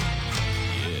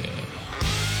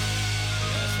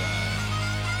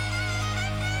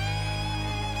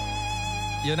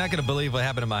You're not going to believe what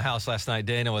happened in my house last night,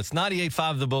 Daniel. It's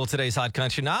 98.5 The Bull, today's Hot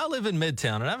Country. Now, I live in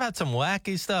Midtown, and I've had some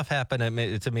wacky stuff happen to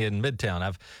me in Midtown.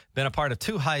 I've been a part of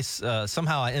two heists.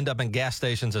 Somehow I end up in gas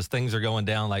stations as things are going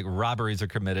down, like robberies are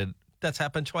committed. That's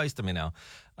happened twice to me now.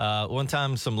 One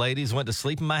time, some ladies went to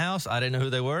sleep in my house. I didn't know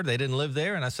who they were. They didn't live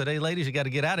there. And I said, hey, ladies, you got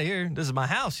to get out of here. This is my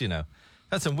house, you know.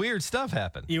 Had some weird stuff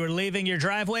happen. You were leaving your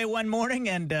driveway one morning,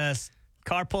 and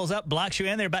car pulls up, blocks you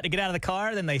in. They're about to get out of the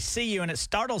car. Then they see you, and it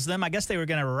startles them. I guess they were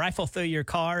going to rifle through your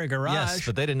car or garage. Yes,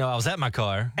 but they didn't know I was at my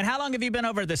car. And how long have you been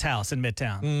over at this house in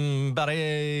Midtown?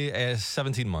 About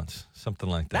 17 months, something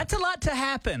like that. That's a lot to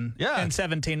happen in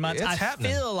 17 months. It's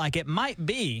happening. Feel like it might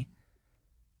be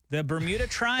the Bermuda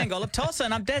Triangle of Tulsa,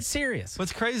 and I'm dead serious.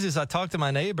 What's crazy is I talk to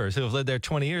my neighbors who have lived there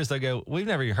 20 years. They go, we've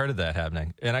never even heard of that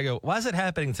happening. And I go, why is it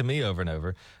happening to me over and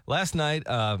over? Last night,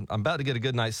 I'm about to get a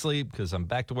good night's sleep because I'm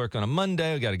back to work on a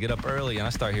Monday. We got to get up early, and I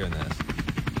start hearing this.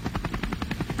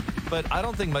 But I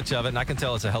don't think much of it, and I can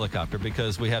tell it's a helicopter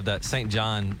because we have that St.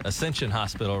 John Ascension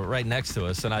Hospital right next to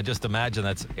us, and I just imagine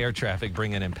that's air traffic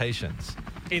bringing in patients.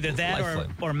 Either that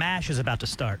or MASH is about to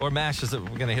start. Or MASH is, we're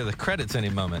going to hear the credits any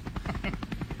moment.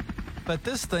 But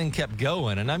this thing kept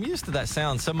going, and I'm used to that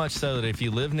sound so much so that if you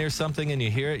live near something and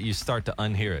you hear it, you start to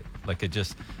unhear it. Like it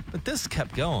just, but this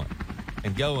kept going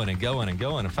and going and going and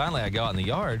going. And finally I go out in the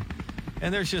yard,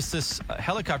 and there's just this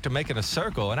helicopter making a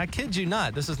circle. And I kid you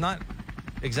not, this is not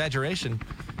exaggeration,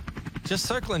 just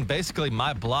circling basically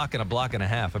my block and a block and a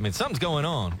half. I mean, something's going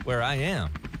on where I am.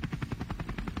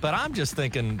 But I'm just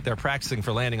thinking they're practicing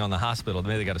for landing on the hospital.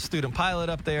 Maybe they got a student pilot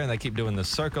up there, and they keep doing this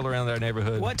circle around their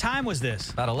neighborhood. What time was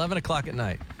this? About 11 o'clock at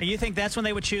night. And you think that's when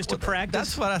they would choose to practice?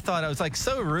 That's what I thought. I was like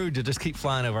so rude to just keep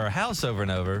flying over our house over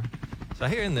and over. So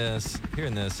hearing this.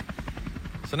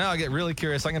 So now I get really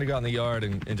curious. I'm going to go out in the yard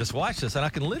and just watch this. And I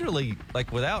can literally,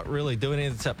 like without really doing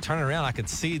anything except turning around, I could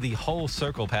see the whole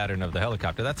circle pattern of the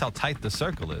helicopter. That's how tight the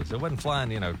circle is. It wasn't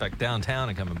flying, back downtown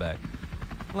and coming back.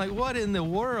 I'm like, what in the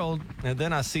world? And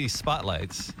then I see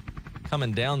spotlights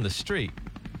coming down the street.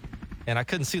 And I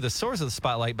couldn't see the source of the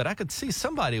spotlight, but I could see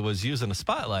somebody was using a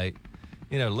spotlight,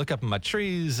 look up in my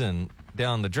trees and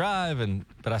down the drive,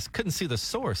 but I couldn't see the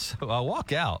source. So I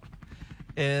walk out,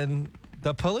 and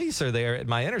the police are there at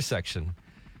my intersection,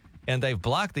 and they've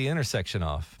blocked the intersection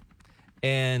off.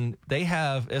 And they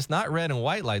have, it's not red and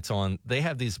white lights on, they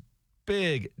have these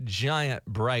big, giant,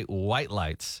 bright white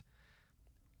lights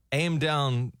aimed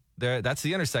down there. That's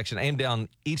the intersection, aimed down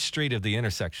each street of the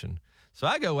intersection. So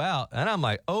I go out, and I'm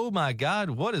like, oh, my God,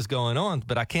 what is going on?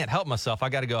 But I can't help myself. I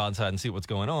got to go outside and see what's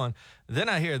going on. Then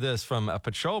I hear this from a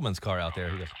patrolman's car out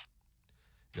there. He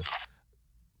goes,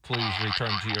 please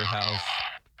return to your house.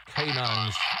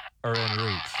 Canines are en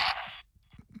route.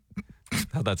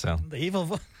 How'd that sound? The evil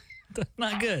voice.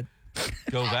 Not good.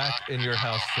 Go back in your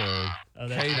house, sir.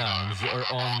 Canines are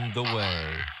on the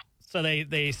way. So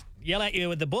they yell at you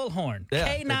with the bullhorn.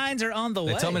 Yeah, Canines are on the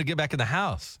way. They tell me to get back in the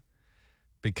house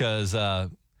because,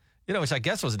 which I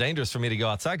guess was dangerous for me to go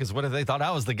outside because what if they thought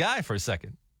I was the guy for a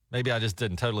second? Maybe I just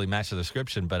didn't totally match the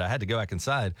description, but I had to go back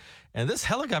inside. And this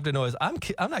helicopter noise, I'm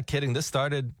not kidding. This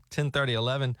started 10:30,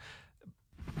 11,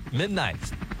 midnight.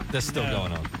 This is still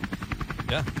going on.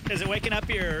 Yeah. Is it waking up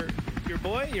your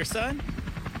boy, your son?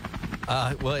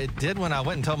 Well, it did when I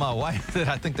went and told my wife that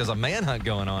I think there's a manhunt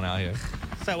going on out here.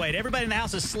 So wait, everybody in the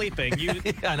house is sleeping.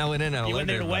 I know, went in and you went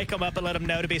there to wake them up and let them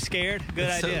know to be scared? Good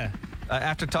idea.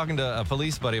 After talking to a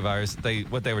police buddy of ours,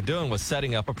 what they were doing was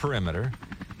setting up a perimeter,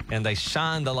 and they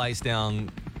shined the lights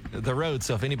down the road.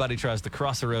 So if anybody tries to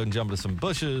cross the road and jump into some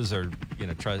bushes or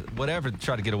try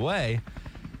to get away,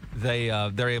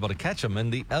 they're able to catch them.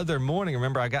 And the other morning,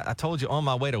 remember, I told you on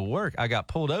my way to work, I got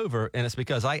pulled over, and it's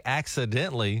because I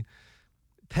accidentally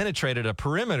penetrated a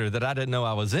perimeter that I didn't know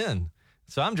I was in.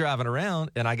 So I'm driving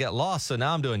around and I get lost. So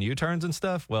now I'm doing U-turns and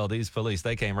stuff. Well, these police,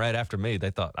 they came right after me. They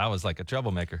thought I was like a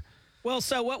troublemaker. Well,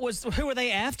 so who were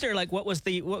they after? Like,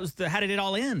 how did it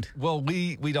all end? Well,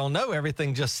 we don't know.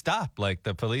 Everything just stopped. Like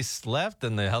the police left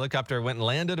and the helicopter went and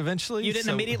landed eventually. You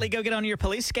didn't immediately go get on your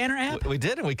police scanner app? We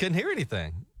did, and we couldn't hear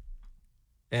anything.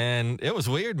 And it was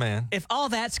weird, man. If all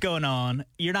that's going on,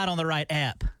 you're not on the right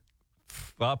app.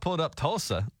 Well, I pulled up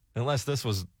Tulsa, unless this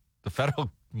was the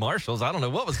federal marshals. I don't know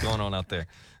what was going on out there.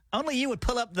 Only you would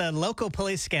pull up the local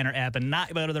police scanner app and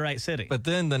not go to the right city. But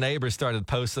then the neighbors started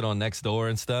posting on Nextdoor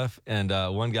and stuff. And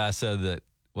one guy said that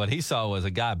what he saw was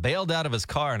a guy bailed out of his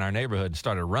car in our neighborhood and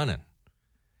started running.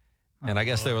 And I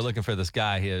guess they were looking for this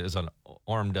guy. He is an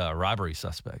armed robbery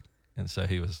suspect. And so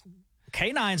he was.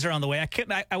 Canines are on the way.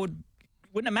 I wouldn't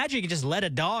imagine you could just let a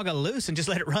dog loose and just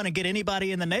let it run and get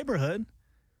anybody in the neighborhood.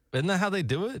 Isn't that how they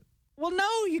do it? Well,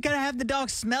 no, you got to have the dog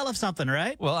smell of something,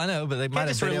 right? Well, I know, but they might have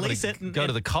just been able release to it and- go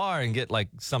to the car and get like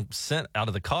some scent out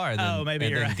of the car and then, maybe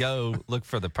and you're then right. go look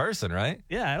for the person, right?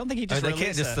 Yeah, I don't think you I just mean, they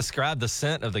can't release just describe the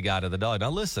scent of the guy to the dog.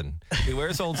 Now, listen, he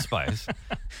wears Old Spice.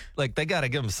 Like, they got to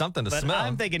give him something to But smell.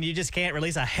 I'm thinking you just can't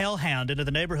release a hellhound into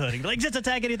the neighborhood and be like, just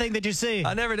attack anything that you see.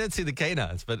 I never did see the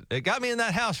canines, but it got me in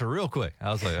that house real quick.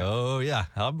 I was like, oh, yeah.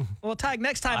 Well, Tig,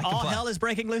 next time I all comply. hell is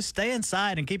breaking loose, stay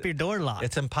inside and keep your door locked.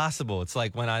 It's impossible. It's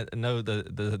like when I know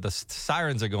the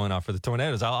sirens are going off for the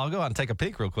tornadoes, I'll go out and take a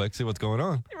peek real quick, see what's going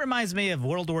on. It reminds me of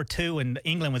World War II when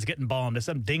England was getting bombed.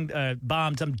 Some ding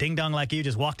dong like you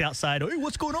just walked outside. Hey,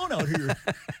 what's going on out here?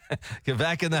 Get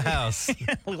back in the house.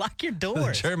 Lock your The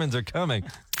doors. Germans are coming.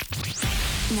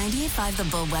 98.5 The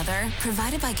Bull Weather,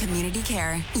 provided by Community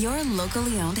Care, your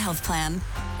locally owned health plan.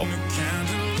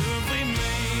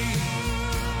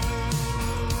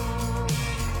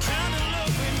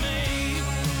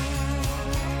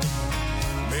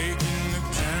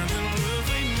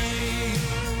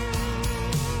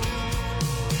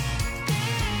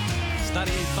 It's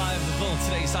 98.5 The Bull,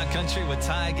 today's Hot Country with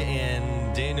Tig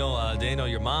and Daniel. Daniel,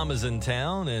 your mom is in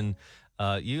town, and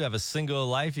you have a single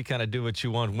life. You kind of do what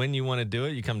you want when you want to do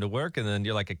it. You come to work, and then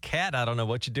you're like a cat. I don't know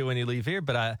what you do when you leave here,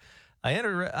 but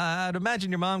I'd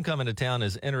imagine your mom coming to town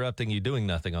is interrupting you doing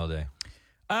nothing all day.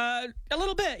 A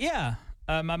little bit, yeah.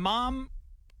 My mom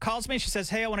calls me. She says,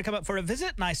 hey, I want to come up for a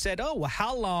visit. And I said, oh, well,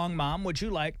 how long, Mom, would you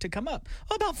like to come up?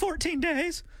 Oh, about 14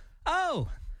 days. Oh,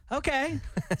 okay.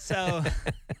 So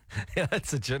Yeah,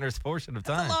 that's a generous portion of a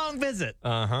time. long visit.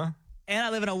 Uh-huh. And I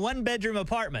live in a one-bedroom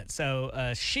apartment.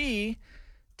 So she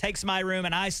takes my room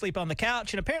and I sleep on the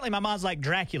couch. And apparently my mom's like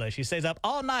Dracula. She stays up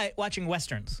all night watching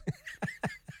Westerns.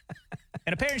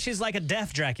 And apparently she's like a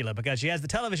deaf Dracula because she has the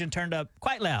television turned up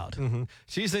quite loud. Mm-hmm.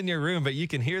 She's in your room, but you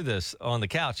can hear this on the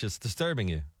couch. It's disturbing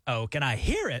you. Oh, can I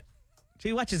hear it?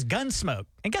 She watches Gunsmoke.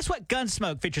 And guess what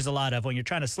Gunsmoke features a lot of when you're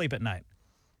trying to sleep at night?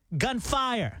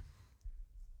 Gunfire,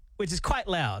 which is quite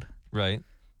loud. Right.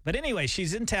 But anyway,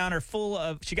 she's in town.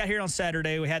 She got here on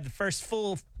Saturday. We had the first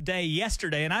full day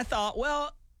yesterday. And I thought,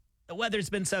 well, the weather's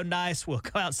been so nice. We'll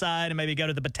go outside and maybe go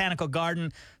to the botanical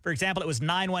garden. For example, it was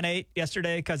 918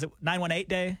 yesterday, 918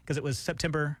 day, because it was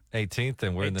September 18th,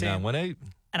 and we're in the 18th. 918.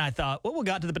 And I thought, well, we'll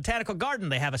go out to the botanical garden.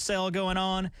 They have a sale going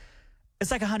on.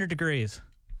 It's like 100 degrees.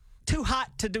 Too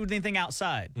hot to do anything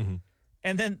outside. Mm-hmm.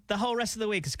 And then the whole rest of the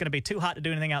week is going to be too hot to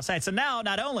do anything outside. So now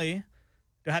not only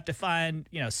do I have to find,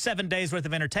 7 days worth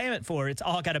of entertainment for it, it's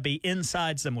all got to be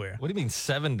inside somewhere. What do you mean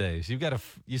 7 days?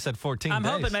 You said 14 I'm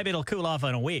days. hoping maybe it'll cool off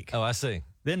in a week. Oh, I see.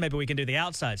 Then maybe we can do the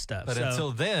outside stuff. But So,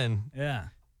 until then, yeah.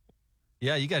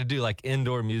 yeah, you got to do like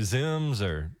indoor museums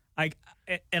or.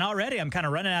 And already I'm kind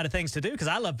of running out of things to do because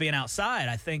I love being outside.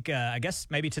 I think, I guess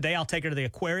maybe today I'll take her to the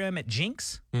aquarium at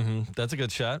Jinx. Mm-hmm. That's a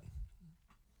good shot.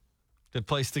 Good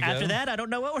place to go. After that, I don't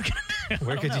know what we're going to do.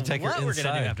 Where could you take her What we're going to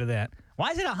inside? do after that.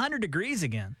 Why is it 100 degrees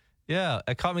again? Yeah,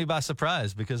 it caught me by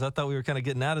surprise because I thought we were kind of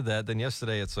getting out of that. Then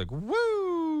yesterday it's like,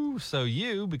 woo! So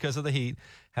you, because of the heat,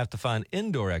 have to find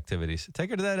indoor activities.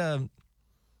 Take her to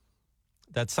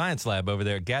that science lab over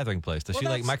there at Gathering Place. Does Well, she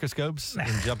like that's- microscopes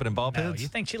and jumping in ball No, pits? you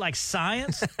think she likes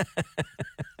science?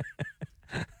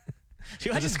 She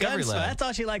watches Discovery Gunsmoke. Lab. I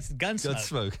thought she likes Gunsmoke. Good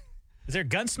smoke. Is there a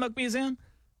Gunsmoke museum?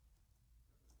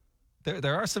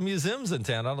 There are some museums in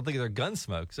town. I don't think they're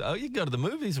Gunsmoke. So, you can go to the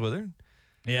movies with her.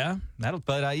 Yeah, that'll.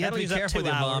 But you have That'll to be use up careful 2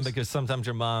 with your mom hours. because sometimes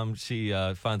your mom, she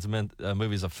finds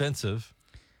movies offensive.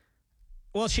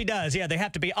 Well, she does. Yeah, they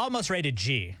have to be almost rated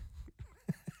G.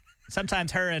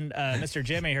 Sometimes her and Mr.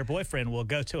 Jimmy, her boyfriend, will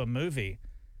go to a movie.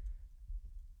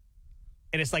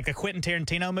 And it's like the Quentin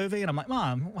Tarantino movie. And I'm like,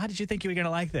 Mom, why did you think you were going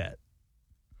to like that?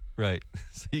 Right.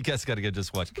 So you guys got to go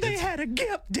just watch. They had a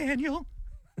gimp, Daniel.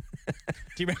 Do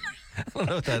you remember I don't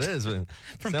know what that is. But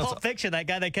from sounds- Pulp Fiction, that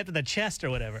guy they kept in the chest or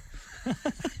whatever?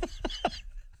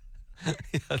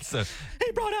 Yeah, so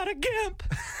He brought out a gimp.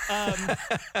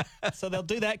 So they'll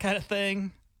do that kind of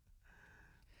thing.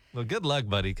 well, good luck,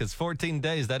 buddy, because 14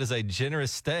 days, that is a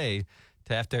generous stay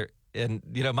to have to. And,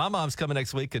 my mom's coming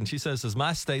next week, and she says, is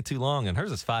my stay too long? And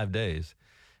hers is 5 days.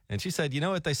 And she said, you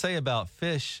know what they say about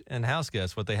fish and house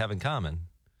guests, what they have in common?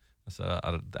 I said,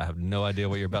 I have no idea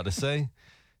what you're about to say.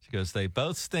 She goes, they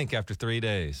both stink after 3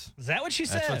 days. Is that what she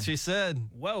said? That's what she said.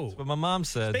 Whoa. That's what my mom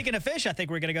said. Speaking of fish, I think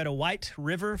we're going to go to White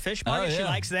River Fish Market. Oh, She yeah.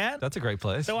 likes that. That's a great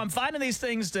place. So I'm finding these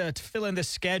things to fill in this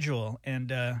schedule, and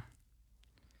it's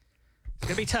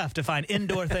going to be tough to find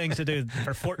indoor things to do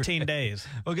for 14 days.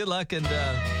 Well, good luck, and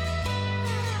I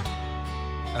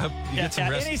hope you get some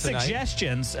rest any tonight.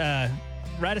 suggestions,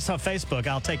 write us on Facebook.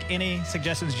 I'll take any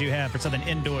suggestions you have for something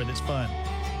indoor that's fun.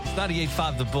 It's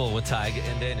 98.5 The Bull with Tig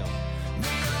and Daniel.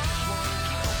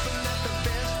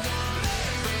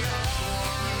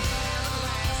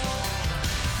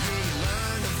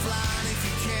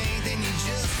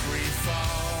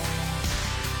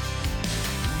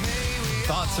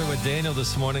 thoughts are with Daniel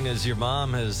this morning as your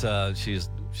mom has,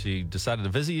 she decided to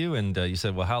visit you, and you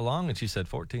said, well, how long? And she said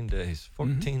 14 days.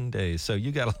 14 days. So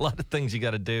you got a lot of things you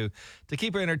got to do to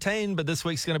keep her entertained, but this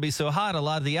week's going to be so hot, a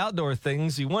lot of the outdoor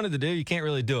things you wanted to do, you can't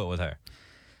really do it with her.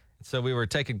 So we were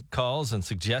taking calls and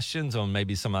suggestions on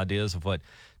maybe some ideas of what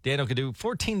Daniel could do.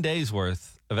 14 days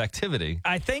worth of activity.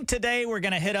 I think today we're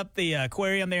going to hit up the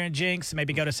aquarium there in Jinx,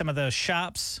 maybe go to some of those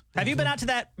shops. Have you been out to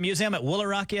that museum at Willow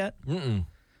Rock yet? Mm-mm.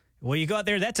 Well, you go out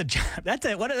there. That's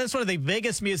one of the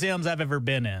biggest museums I've ever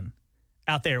been in.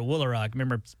 Out there at Willow Rock.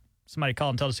 Remember, somebody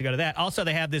called and told us to go to that. Also,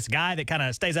 they have this guy that kind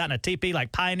of stays out in a teepee,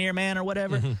 like Pioneer Man or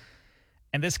whatever. Mm-hmm.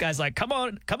 And this guy's like, come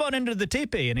on into the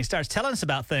teepee. And he starts telling us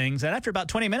about things. And after about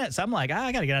 20 minutes, I'm like,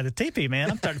 I got to get out of the teepee,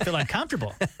 man. I'm starting to feel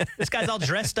uncomfortable. This guy's all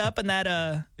dressed up in that,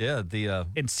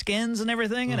 in skins and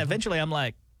everything. Mm-hmm. And eventually I'm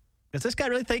like, does this guy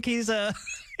really think he's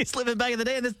living back in the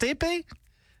day in this teepee?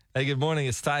 Hey, good morning.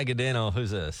 It's Ty Gadano.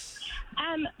 Who's this?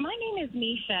 My name is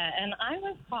Misha, and I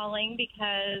was calling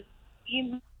because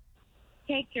you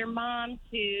take your mom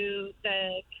to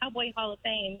the Cowboy Hall of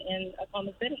Fame in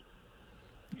Oklahoma City.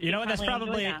 You know what?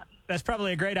 That's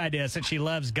probably a great idea since she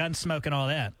loves Gunsmoke and all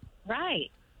that.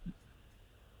 Right.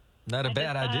 Not a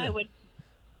bad idea.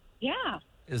 Yeah.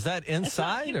 Is that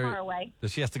inside, it's not too or far away.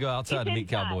 does she have to go outside to meet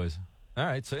cowboys? All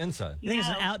right, so inside. You think it's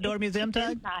an outdoor museum,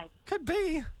 Tug? Could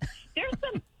be.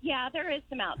 There is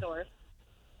some outdoors.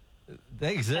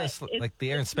 They exist, like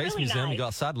the Air and Space really Museum. nice. You go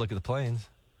outside and look at the planes.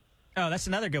 Oh, that's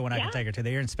another good one I can take her to, the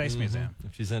Air and Space Museum.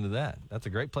 If she's into that. That's a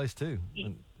great place, too.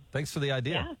 And thanks for the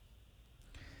idea. Yeah.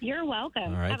 You're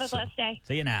welcome. All right, Have a blessed day.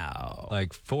 See you now.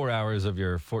 Like 4 hours of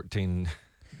your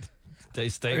 14-day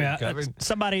stay covered.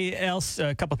 Somebody else,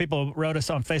 a couple of people wrote us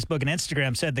on Facebook and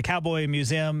Instagram, said the Cowboy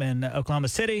Museum in Oklahoma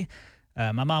City.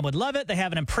 My mom would love it. They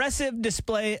have an impressive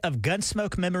display of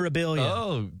Gunsmoke memorabilia.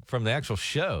 Oh, from the actual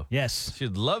show. Yes.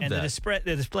 She'd love that. And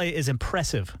the display is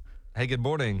impressive. Hey, good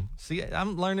morning. See,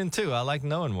 I'm learning, too. I like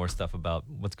knowing more stuff about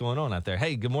what's going on out there.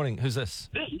 Hey, good morning. Who's this?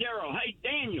 This is Daryl. Hey,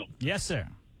 Daniel. Yes, sir.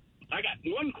 I got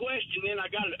one question, then I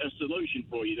got a solution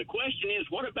for you. The question is,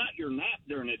 what about your nap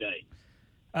during the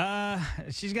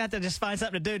day? She's got to just find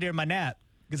something to do during my nap.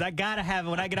 Because I got to have,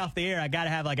 when I get off the air, I got to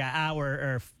have like an hour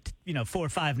or, 4 or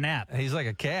 5 nap. He's like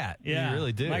a cat. Yeah. You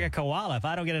really do. Like a koala. If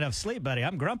I don't get enough sleep, buddy,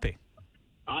 I'm grumpy.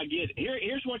 I get it.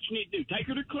 Here's what you need to do. Take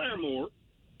her to Claremore,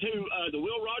 to the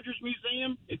Will Rogers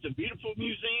Museum. It's a beautiful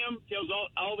museum. Tells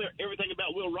everything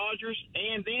about Will Rogers.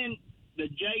 And then the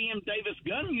J.M. Davis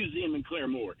Gun Museum in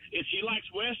Claremore. If she likes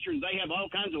Westerns, they have all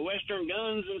kinds of Western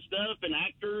guns and stuff and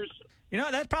actors. You know,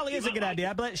 that probably is a good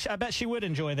idea. I bet she would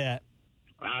enjoy that.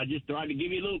 I just tried to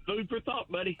give you a little food for thought,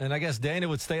 buddy. And I guess Dana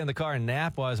would stay in the car and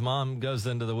nap while his mom goes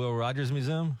into the Will Rogers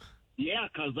Museum? Yeah,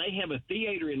 because they have a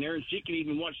theater in there, and she can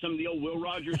even watch some of the old Will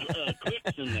Rogers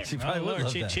clips in there. She probably would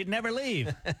love that. She'd never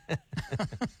leave.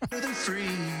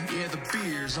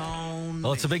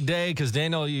 Well, it's a big day because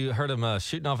Daniel, you heard him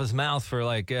shooting off his mouth for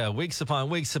weeks upon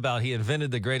weeks about he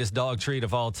invented the greatest dog treat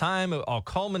of all time. It all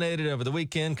culminated over the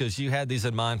weekend because you had these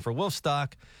in mind for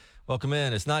Wolfstock. Welcome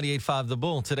in. It's 98.5 The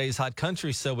Bull, today's hot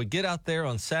country. So we get out there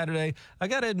on Saturday. I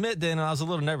got to admit, Daniel, I was a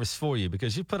little nervous for you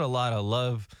because you put a lot of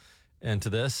love into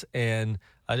this. And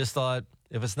I just thought,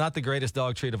 if it's not the greatest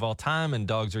dog treat of all time and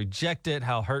dogs reject it,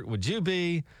 how hurt would you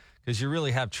be? Because you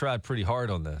really have tried pretty hard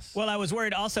on this. Well, I was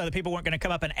worried also that people weren't going to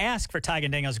come up and ask for Tig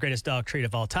and Daniel's greatest dog treat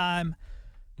of all time.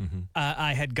 Mm-hmm.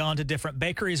 I had gone to different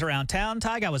bakeries around town,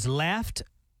 Tig. I was laughed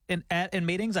in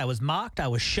meetings. I was mocked. I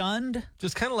was shunned.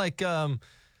 Just kind of like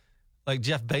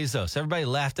Jeff Bezos. Everybody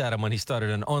laughed at him when he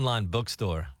started an online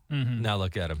bookstore. Mm-hmm. Now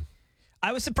look at him.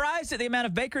 I was surprised at the amount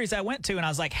of bakeries I went to, and I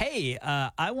was like, hey,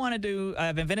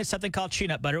 I've invented something called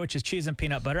Cheanut Butter, which is cheese and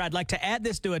peanut butter. I'd like to add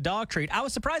this to a dog treat. I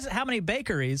was surprised at how many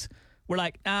bakeries were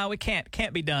like, no, we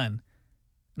can't be done.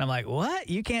 And I'm like,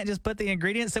 what? You can't just put the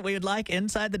ingredients that we would like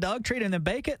inside the dog treat and then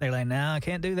bake it? They're like, no, I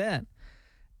can't do that.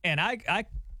 And I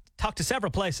talked to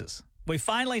several places. We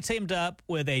finally teamed up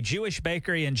with a Jewish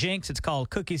bakery in Jinx. It's called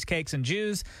Cookies, Cakes, and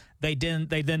Jews. They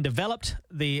then developed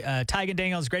the Tig and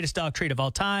Daniel's greatest dog treat of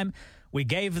all time. We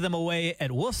gave them away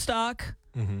at Wolfstock.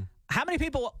 Mm-hmm. How many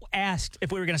people asked if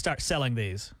we were going to start selling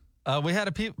these? We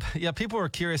had people were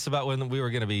curious about when we were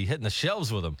going to be hitting the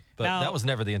shelves with them, but that was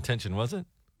never the intention, was it?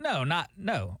 No.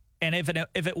 And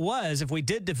if we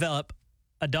did develop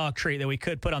a dog treat that we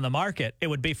could put on the market, it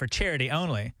would be for charity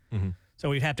only. Mm-hmm. So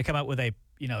we'd have to come up with a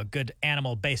good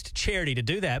animal-based charity to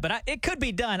do that. But it could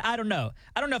be done. I don't know.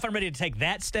 I don't know if I'm ready to take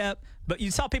that step, but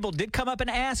you saw people did come up and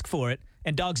ask for it,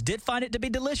 and dogs did find it to be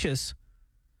delicious.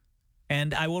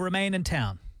 And I will remain in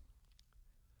town.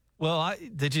 Well,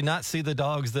 did you not see the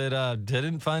dogs that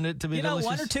didn't find it to be delicious?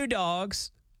 One or two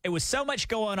dogs It was so much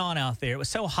going on out there. It was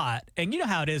so hot. And you know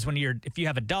how it is when if you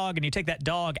have a dog and you take that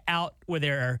dog out where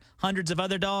there are hundreds of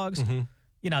other dogs,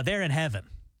 they're in heaven.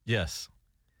 Yes.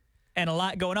 And a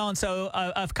lot going on. So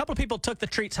a couple of people took the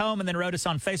treats home and then wrote us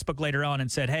on Facebook later on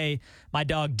and said, hey, my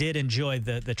dog did enjoy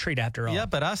the treat after all. Yeah,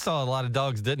 but I saw a lot of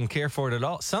dogs didn't care for it at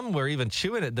all. Some were even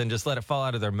chewing it, then just let it fall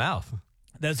out of their mouth.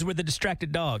 Those were the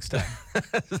distracted dogs.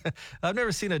 I've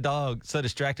never seen a dog so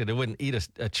distracted it wouldn't eat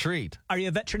a treat. Are you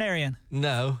a veterinarian?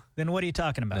 No. Then what are you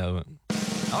talking about? No.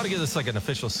 I want to give this like an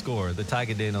official score. The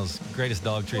Tiger Daniels greatest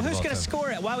dog treat Well, of who's all going to time.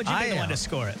 score it? Why would you be the one to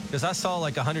score it? Because I saw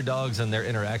like 100 dogs and their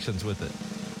interactions with it.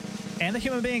 And the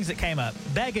human beings that came up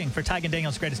begging for Tiger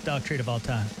Daniels' greatest dog treat of all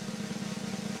time.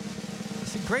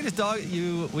 It's the greatest dog.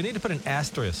 We need to put an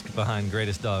asterisk behind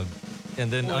greatest dog, and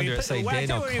then under it say Daniel What I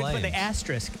tell you claims. put the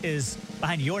asterisk is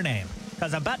behind your name,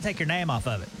 because I'm about to take your name off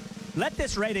of it. Let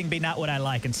this rating be not what I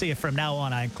like, and see if from now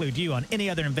on I include you on any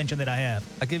other invention that I have.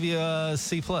 I give you a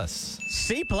C+.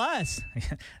 C+.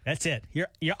 That's it.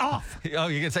 You're off. Oh,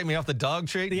 you're gonna take me off the dog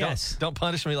treat? Yes. Don't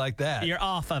punish me like that. You're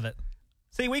off of it.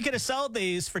 See, we could have sold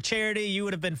these for charity. You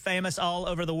would have been famous all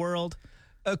over the world.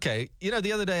 Okay.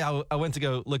 The other day I went to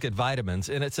go look at vitamins,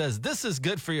 and it says, this is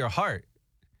good for your heart.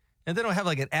 And then I have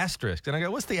like an asterisk. And I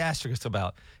go, what's the asterisk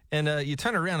about? And you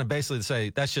turn around and basically say,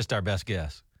 that's just our best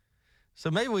guess.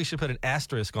 So maybe we should put an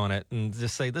asterisk on it and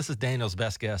just say, this is Daniel's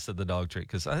best guess at the dog treat.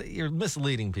 Because you're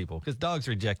misleading people, because dogs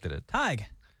rejected it. Tig,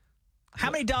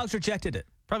 how many dogs rejected it?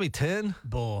 Probably 10.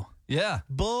 Bull. Yeah.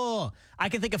 Bull. I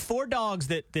can think of 4 dogs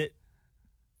that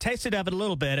tasted of it a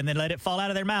little bit and then let it fall out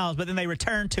of their mouths, but then they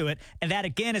returned to it. And that,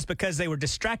 again, is because they were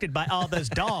distracted by all those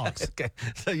dogs. Okay.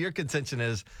 So your contention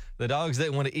is the dogs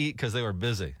didn't want to eat because they were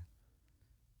busy.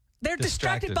 They're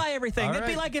distracted by everything. All It'd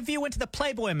be right. like if you went to the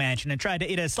Playboy Mansion and tried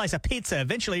to eat a slice of pizza.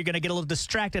 Eventually, you're going to get a little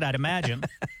distracted, I'd imagine.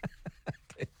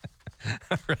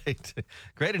 Right.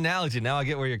 Great analogy. Now I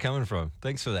get where you're coming from.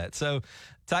 Thanks for that. So,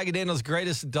 Tiger Daniels'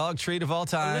 greatest dog treat of all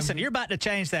time. Listen, you're about to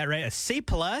change that rate. A C+?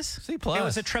 C+. It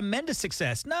was a tremendous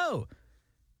success. No.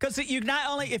 Because you not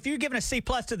only, if you're giving a C+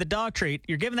 to the dog treat,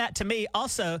 you're giving that to me.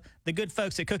 Also, the good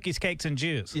folks at Cookies, Cakes, and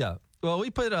Jews. Yeah. Well,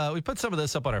 we put some of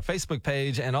this up on our Facebook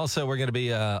page, and also we're going to be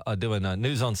doing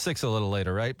News on 6 a little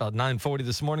later, right? About 9:40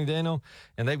 this morning, Daniel.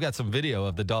 And they've got some video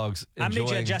of the dogs I enjoying. need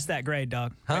you to adjust that grade,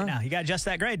 dog. Huh? Right now. You got to adjust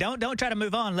that grade. Don't try to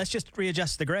move on. Let's just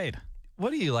readjust the grade.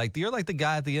 What do you like? You're like the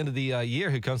guy at the end of the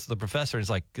year who comes to the professor and is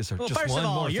like, is there Well, just first one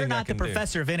of more all, you're thing I not the can do?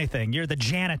 professor of anything. You're the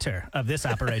janitor of this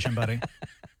operation, buddy.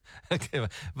 Okay,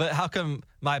 but how come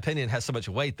my opinion has so much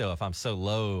weight, though, if I'm so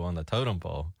low on the totem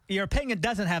pole? Your opinion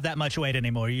doesn't have that much weight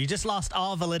anymore. You just lost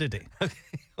all validity.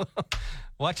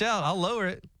 Watch out. I'll lower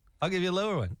it. I'll give you a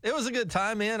lower one. It was a good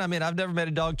time, man. I mean, I've never made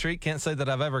a dog treat. Can't say that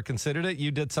I've ever considered it. You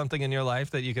did something in your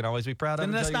life that you can always be proud of.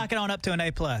 Then let's knock it on up to an A+.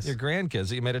 Your grandkids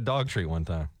that you made a dog treat one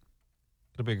time.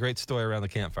 It'll be a great story around the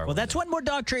campfire. Well, that's one more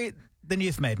dog treat than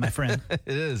you've made, my friend. It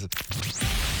is.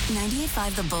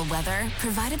 98.5 The Bull Weather,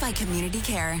 provided by Community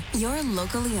Care, your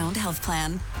locally owned health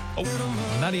plan.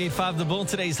 98.5 The Bull,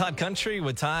 today's Hot Country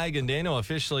with Tig and Daniel.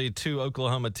 Officially 2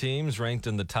 Oklahoma teams ranked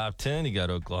in the top 10. You got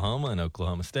Oklahoma and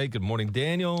Oklahoma State. Good morning,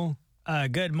 Daniel.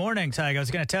 Good morning, Tig. I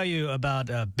was going to tell you about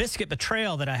a biscuit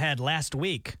betrayal that I had last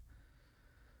week.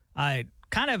 I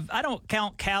don't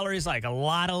count calories like a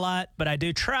lot, but I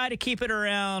do try to keep it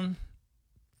around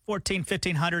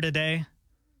 1,500 a day.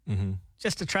 Mm-hmm.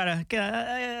 Just to try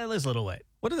to lose a little weight.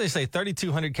 What do they say?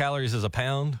 3,200 calories is a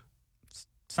pound?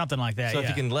 Something like that, So yeah. if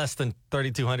you can less than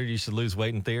 3,200, you should lose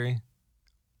weight in theory?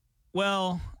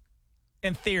 Well,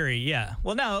 in theory, yeah.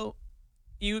 Well, no.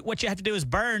 What you have to do is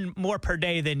burn more per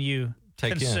day than you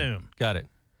consume. In. Got it.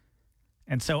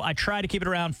 And so I try to keep it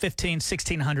around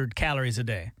 1,600 calories a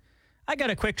day. I got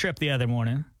a quick trip the other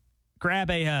morning. Grab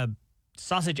a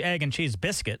sausage, egg, and cheese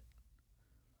biscuit.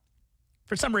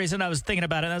 For some reason, I was thinking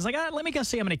about it, and I was like, let me go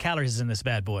see how many calories is in this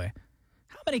bad boy.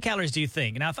 How many calories do you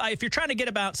think? Now, if you're trying to get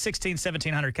about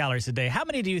 1,700 calories a day, how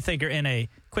many do you think are in a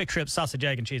quick trip sausage,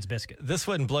 egg, and cheese biscuit? This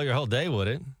wouldn't blow your whole day, would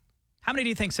it? How many do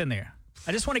you think's in there?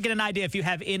 I just want to get an idea if you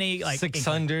have any, like...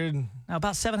 600. No,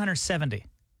 about 770.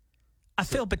 I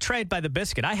feel betrayed by the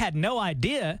biscuit. I had no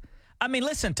idea. I mean,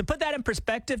 listen, to put that in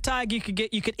perspective, Tig, you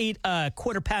could eat a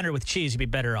quarter pounder with cheese, you'd be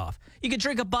better off. You could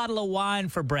drink a bottle of wine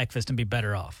for breakfast and be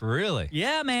better off. Really?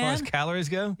 Yeah, man. As far as calories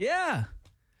go? Yeah.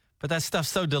 But that stuff's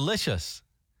so delicious.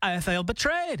 I feel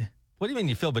betrayed. What do you mean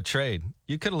you feel betrayed?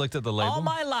 You could have looked at the label. All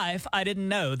my life, I didn't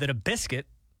know that a biscuit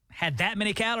had that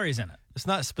many calories in it. It's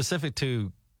not specific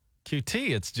to QT.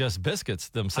 It's just biscuits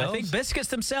themselves. I think biscuits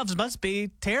themselves must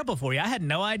be terrible for you. I had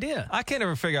no idea. I can't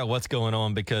ever figure out what's going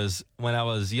on because when I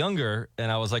was younger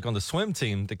and I was like on the swim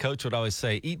team, the coach would always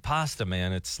say, eat pasta,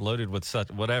 man. It's loaded with such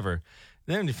whatever.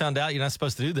 Then you found out you're not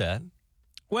supposed to do that.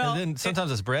 Well, and then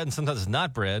sometimes it's bread and sometimes it's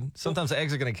not bread. Sometimes the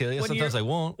eggs are going to kill you. Sometimes they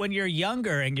won't. When you're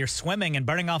younger and you're swimming and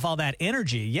burning off all that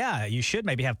energy, yeah, you should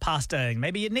maybe have pasta and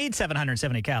maybe you need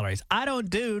 770 calories. I don't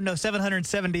do no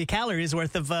 770 calories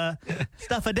worth of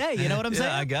stuff a day. You know what I'm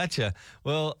saying? Yeah, I gotcha.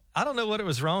 Well, I don't know what it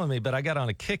was wrong with me, but I got on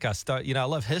a kick. I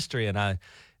love history, and I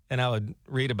would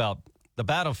read about the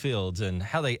battlefields and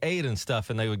how they ate and stuff,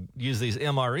 and they would use these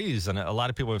MREs. And a lot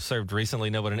of people who have served recently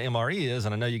know what an MRE is,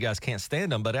 and I know you guys can't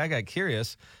stand them, but I got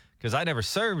curious because I never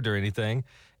served or anything,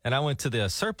 and I went to the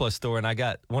surplus store and I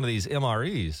got one of these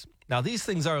MREs. Now, these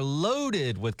things are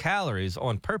loaded with calories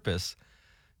on purpose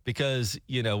because,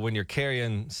 when you're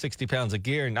carrying 60 pounds of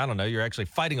gear and, I don't know, you're actually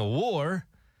fighting a war,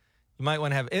 you might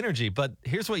want to have energy. But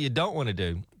here's what you don't want to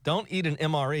do. Don't eat an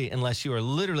MRE unless you are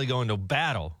literally going to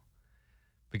battle.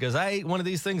 Because I ate one of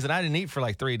these things and I didn't eat for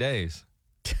like 3 days.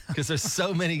 Because there's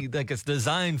so many, it's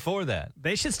designed for that.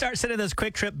 They should start sending those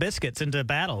quick trip biscuits into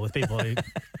battle with people.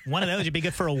 One of those would be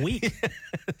good for a week.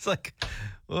 It's like,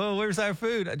 well, where's our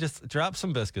food? I just dropped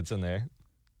some biscuits in there.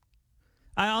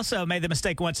 I also made the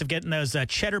mistake once of getting those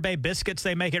Cheddar Bay biscuits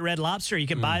they make at Red Lobster. You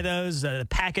can buy those,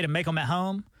 pack it, and make them at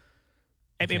home.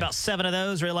 Ate me about 7 of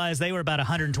those, realized they were about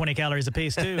 120 calories a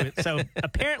piece, too. So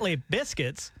apparently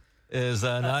biscuits is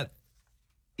not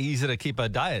easy to keep a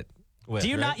diet with. Do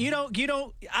you right?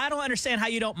 I don't understand how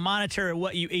you don't monitor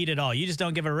what you eat at all. You just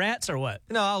don't give a rat's or what?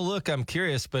 No, I'll look, I'm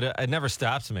curious, but it never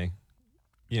stops me.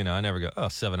 I never go,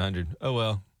 700. Oh,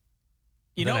 well.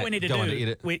 You know what we need to do? Eat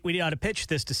it. We ought to pitch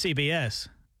this to CBS.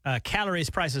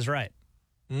 Calories, Price is Right.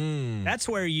 That's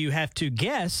where you have to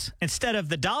guess, instead of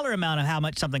the dollar amount of how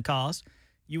much something costs,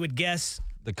 you would guess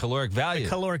the caloric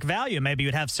value. Maybe you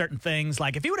would have certain things.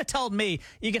 Like if you would have told me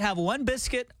you could have 1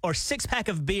 biscuit or 6-pack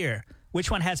of beer, which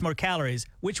one has more calories?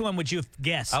 Which one would you have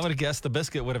guessed? I would have guessed the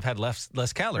biscuit would have had less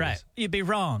calories. Right. You'd be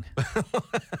wrong.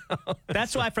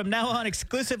 That's why from now on,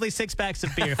 exclusively 6 packs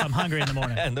of beer if I'm hungry in the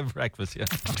morning. And the breakfast, yeah.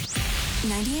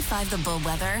 98.5 The Bull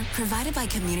Weather, provided by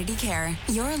Community Care,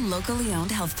 your locally owned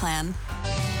health plan.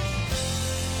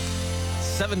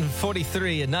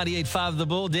 7:43 at 98.5 The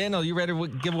Bull. Daniel, you ready to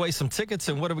give away some tickets?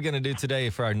 And what are we going to do today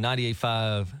for our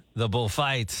 98.5 The Bull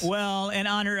fight? Well, in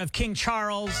honor of King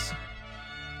Charles,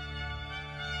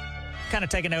 kind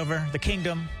of taking over the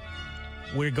kingdom,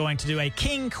 we're going to do a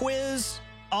king quiz.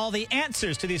 All the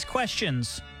answers to these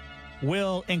questions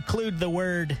will include the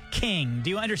word king. Do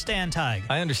you understand, Tig?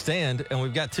 I understand, and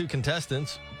we've got 2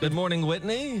 contestants. Good morning,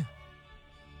 Whitney.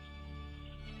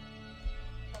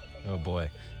 Oh, boy.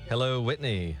 Hello,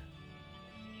 Whitney.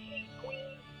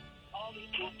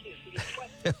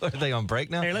 Are they on break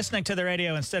now? They're listening to the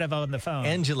radio instead of on the phone.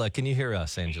 Angela, can you hear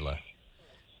us, Angela?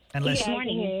 And listen. Good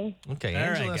morning. Okay, All right,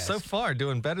 Angela, guys. so far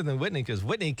doing better than Whitney because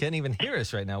Whitney can't even hear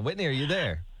us right now. Whitney, are you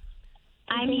there?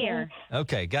 I'm here.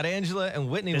 Okay, got Angela and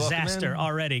Whitney. Disaster welcome in.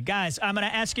 already. Guys, I'm going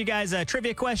to ask you guys a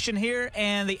trivia question here,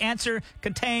 and the answer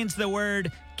contains the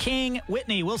word king.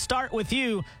 Whitney, we'll start with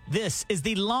you. This is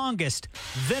the longest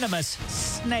venomous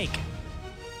snake.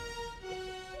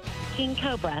 King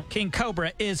Cobra. King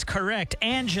Cobra is correct.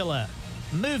 Angela,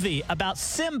 movie about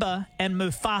Simba and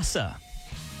Mufasa.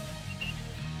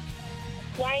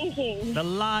 Lion King. The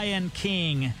Lion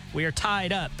King. We are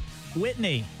tied up.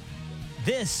 Whitney,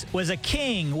 this was a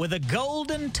king with a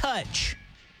golden touch.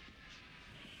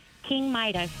 King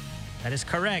Midas. That is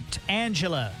correct.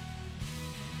 Angela,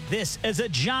 this is a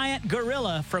giant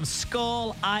gorilla from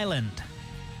Skull Island.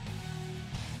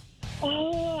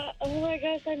 Oh my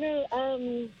gosh, I know.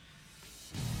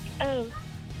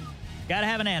 Gotta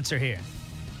have an answer here.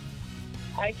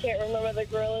 I can't remember the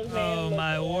gorilla's name. Oh,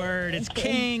 my word. It's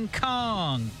King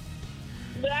Kong.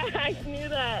 I knew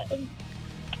that.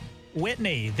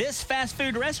 Whitney, this fast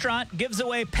food restaurant gives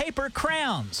away paper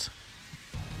crowns.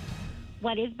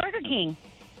 What is Burger King?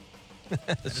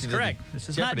 That's correct. This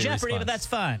is not Jeopardy, but that's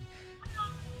fine.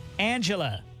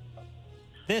 Angela,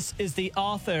 this is the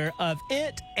author of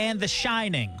It and The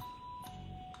Shining.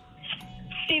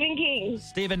 Stephen King.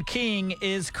 Stephen King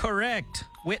is correct.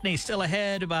 Whitney still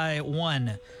ahead by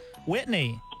 1.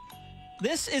 Whitney,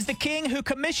 this is the king who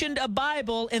commissioned a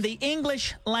Bible in the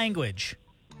English language.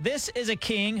 This is a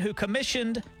king who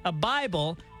commissioned a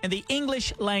Bible in the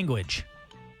English language.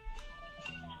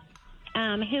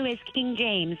 Who is King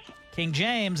James? King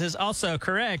James is also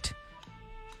correct.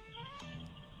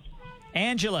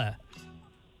 Angela,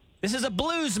 this is a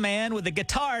blues man with a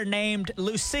guitar named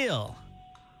Lucille.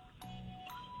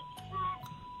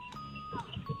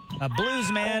 A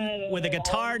blues man with a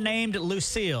guitar named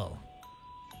Lucille.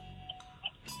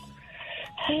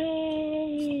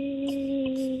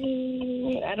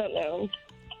 I don't know.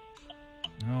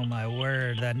 Oh, my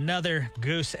word. Another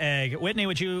goose egg.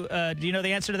 Whitney, do you know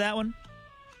the answer to that one?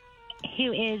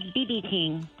 Who is BB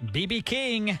King? BB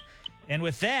King. And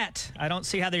with that, I don't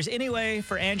see how there's any way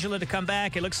for Angela to come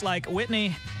back. It looks like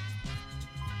Whitney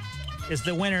is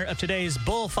the winner of today's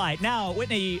bullfight. Now,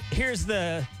 Whitney, here's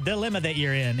the dilemma that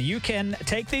you're in. You can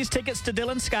take these tickets to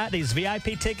Dylan Scott, these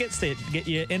VIP tickets that get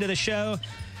you into the show,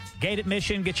 gate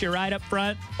admission, get you right up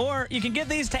front, or you can give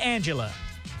these to Angela.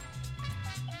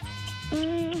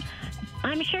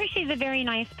 I'm sure she's a very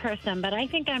nice person, but I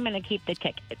think I'm going to keep the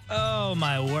ticket. Oh,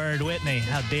 my word, Whitney.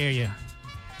 How dare you?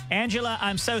 Angela,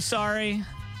 I'm so sorry.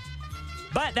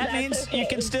 But that means okay. you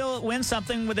can still win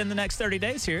something within the next 30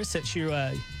 days here since you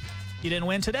didn't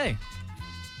win today.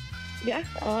 Yeah,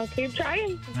 I'll keep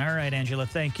trying. All right, Angela,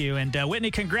 thank you. And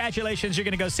Whitney, congratulations. You're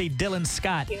going to go see Dylan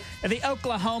Scott at the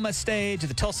Oklahoma stage of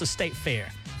the Tulsa State Fair.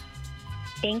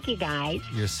 Thank you, guys.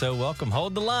 You're so welcome.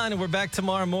 Hold the line, and we're back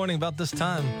tomorrow morning about this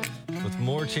time with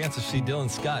more chance to see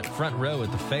Dylan Scott front row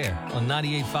at the fair on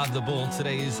 98.5 The Bull,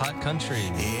 today's Hot Country.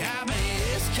 Yeah, baby,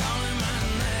 it's calling my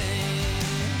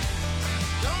name.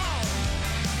 Come on.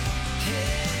 Yeah,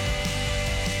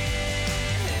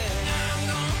 I'm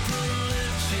gonna put a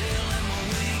little chill in my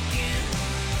weekend.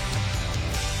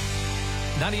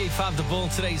 98.5 The Bull,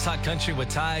 today's Hot Country with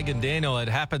Tig and Daniel. It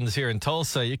happens here in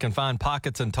Tulsa. You can find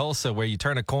pockets in Tulsa where you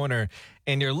turn a corner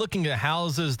and you're looking at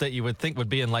houses that you would think would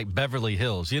be in like Beverly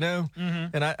Hills, you know?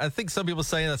 Mm-hmm. And I think some people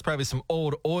say that's probably some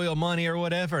old oil money or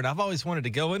whatever. And I've always wanted to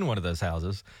go in one of those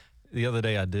houses. The other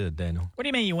day I did, Daniel. What do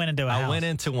you mean you went into a house? I went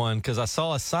into one because I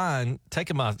saw a sign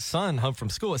taking my son home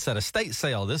from school. It said estate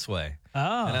sale this way.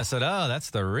 Oh. And I said, oh, that's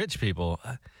the rich people.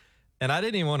 And I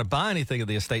didn't even want to buy anything at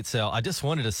the estate sale. I just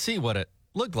wanted to see what it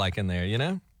looked like in there, you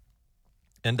know?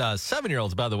 And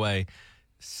 7-year-olds, by the way,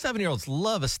 7-year-olds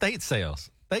love estate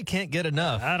sales. They can't get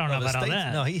enough. I don't know of about all estate-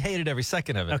 that. No, he hated every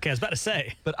second of it. Okay, I was about to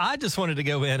say. But I just wanted to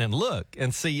go in and look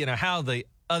and see, you know, how the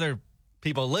other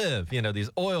people live, you know, these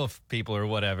oil people or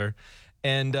whatever.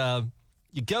 And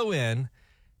you go in,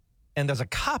 and there's a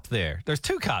cop there. There's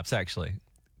 2 cops, actually,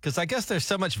 because I guess there's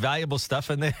so much valuable stuff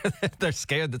in there that they're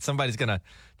scared that somebody's going to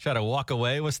try to walk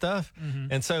away with stuff. Mm-hmm.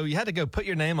 And so you had to go put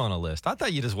your name on a list. I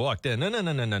thought you just walked in.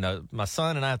 No. My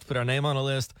son and I have to put our name on a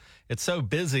list. It's so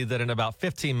busy that in about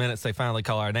 15 minutes, they finally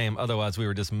call our name. Otherwise, we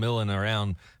were just milling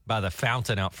around by the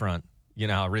fountain out front. You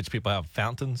know how rich people have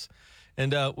fountains?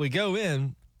 And we go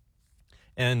in,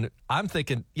 and I'm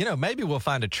thinking, you know, maybe we'll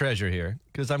find a treasure here,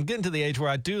 because I'm getting to the age where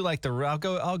I do like to,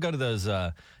 I'll go to those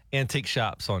antique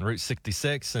shops on Route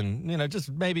 66 and, you know, just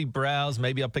maybe browse.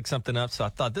 Maybe I'll pick something up. So I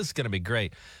thought this is going to be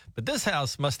great. But this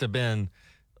house must have been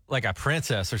like a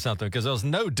princess or something, because there was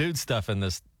no dude stuff in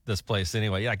this place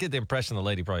anyway. Yeah, I get the impression the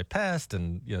lady probably passed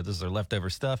and, you know, this is their leftover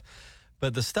stuff.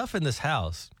 But the stuff in this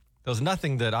house, there was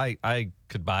nothing that I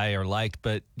could buy or liked.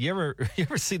 But you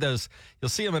ever see those? You'll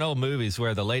see them in old movies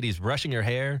where the lady's brushing her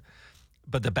hair,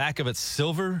 but the back of it's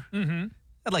silver. Mm-hmm. I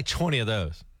had like 20 of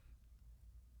those.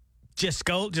 Just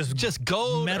gold? Just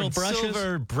gold metal and brushes?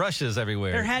 silver brushes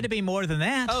everywhere. There had to be more than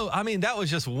that. Oh, I mean, that was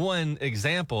just one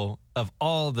example of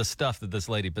all the stuff that this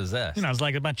lady possessed. You know, it was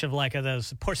like a bunch of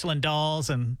those porcelain dolls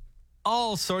and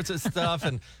all sorts of stuff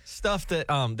and stuff that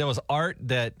there was art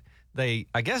that the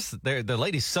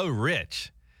lady's so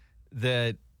rich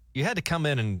that you had to come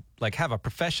in and like have a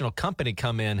professional company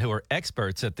come in who are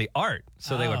experts at the art,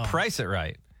 so they would price it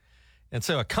right. And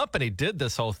so a company did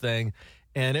this whole thing,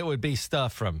 and it would be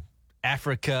stuff from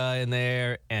Africa in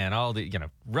there and all the, you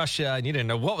know, Russia, and you didn't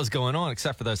know what was going on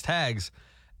except for those tags.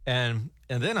 And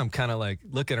then I'm kind of like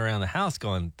looking around the house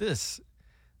going, this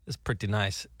is pretty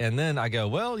nice. And then I go,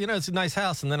 well, you know, it's a nice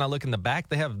house. And then I look in the back,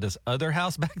 they have this other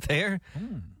house back there,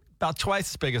 about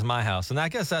twice as big as my house. And I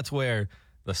guess that's where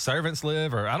the servants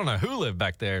live, or I don't know who lived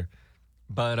back there.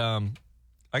 But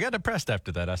I got depressed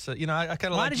after that. I said, you know, I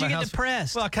kind of like my house. Why did you get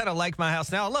depressed? Well, I kind of like my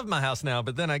house now. I love my house now.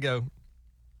 But then I go,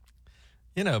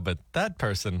 you know, but that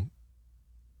person,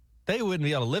 they wouldn't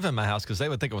be able to live in my house because they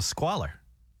would think it was squalor.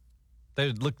 They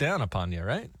would look down upon you,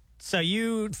 right? So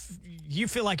you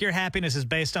feel like your happiness is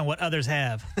based on what others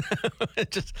have.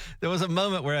 There was a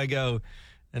moment where I go,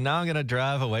 and now I'm going to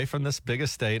drive away from this big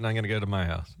estate, and I'm going to go to my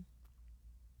house,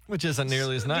 which isn't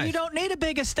nearly as nice. You don't need a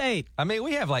big estate. I mean,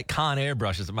 we have like Conair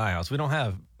brushes at my house. We don't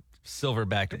have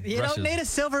silverback brushes. You don't need a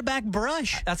silverback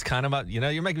brush. That's kind of, you know,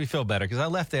 you're making me feel better, because I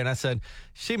left there and I said,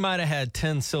 she might have had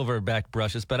 10 silverback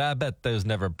brushes, but I bet those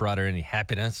never brought her any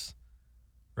happiness,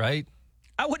 right?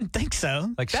 I wouldn't think so.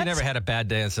 Like, she never had a bad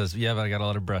day and says, yeah, but I got a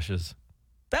lot of brushes.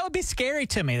 That would be scary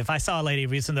to me if I saw a lady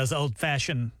using those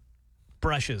old-fashioned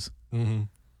brushes. Mm-hmm.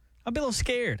 I'd be a little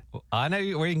scared. Well, I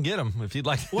know where you can get them if you'd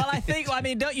like. Well,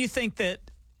 don't you think that...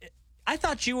 I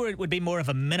thought you would be more of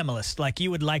a minimalist, like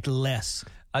you would like less.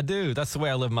 I do. That's the way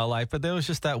I live my life. But there was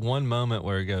just that one moment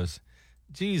where it goes,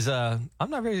 geez, I'm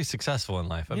not very successful in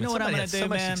life. I You mean, know what I'm somebody gonna had do, so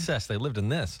much man? success. They lived in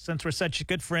this. Since we're such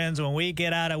good friends, when we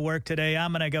get out of work today,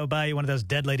 I'm going to go buy you one of those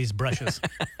dead ladies brushes.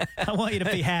 I want you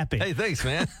to be happy. Hey, thanks,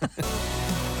 man.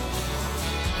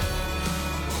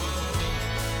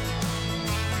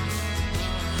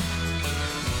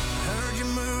 Heard you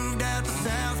moved out to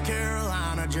South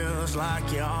Carolina just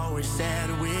like you always said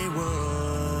we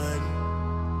would.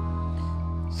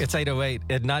 It's 8:08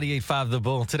 at 98.5 The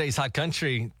Bull. Today's Hot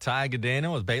Country. Ty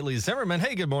Daniel with Bailey Zimmerman.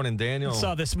 Hey, good morning, Daniel.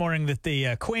 Saw this morning that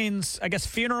the Queen's, I guess,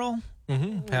 funeral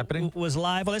Happening. was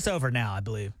live. Well, it's over now, I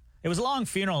believe. It was a long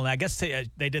funeral, and I guess they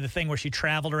did the thing where she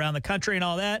traveled around the country and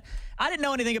all that. I didn't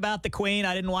know anything about the Queen.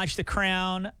 I didn't watch The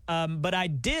Crown, but I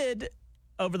did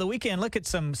over the weekend look at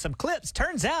some clips.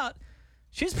 Turns out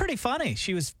she's pretty funny.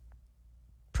 She was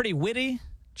pretty witty,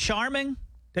 charming.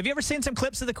 Have you ever seen some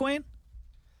clips of the Queen?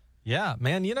 Yeah,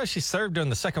 man. You know, she served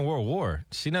during the Second World War.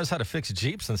 She knows how to fix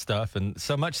Jeeps and stuff, and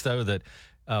so much so that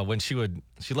when she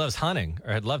loves hunting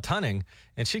or had loved hunting,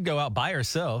 and she'd go out by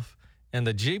herself, and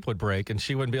the Jeep would break, and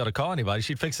she wouldn't be able to call anybody.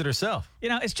 She'd fix it herself. You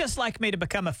know, it's just like me to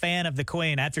become a fan of the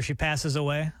Queen after she passes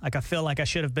away. Like, I feel like I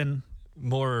should have been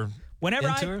More Whenever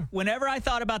into her? whenever I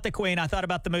thought about the Queen, I thought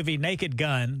about the movie Naked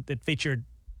Gun that featured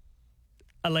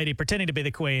a lady pretending to be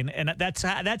the Queen, and that's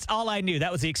all I knew.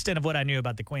 That was the extent of what I knew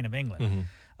about the Queen of England.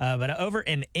 But over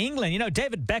in England, you know,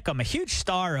 David Beckham, a huge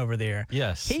star over there.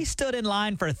 Yes. He stood in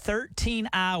line for 13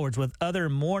 hours with other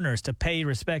mourners to pay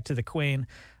respect to the Queen.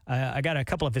 I got a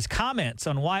couple of his comments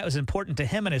on why it was important to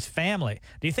him and his family.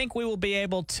 Do you think we will be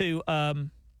able to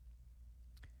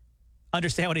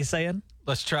understand what he's saying?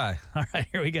 Let's try. All right,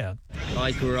 here we go.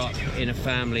 I grew up in a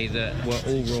family that were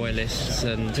all royalists,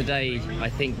 and today I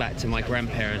think back to my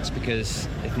grandparents, because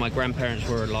if my grandparents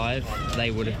were alive, they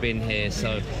would have been here.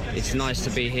 So it's nice to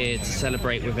be here to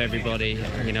celebrate with everybody,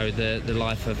 you know, the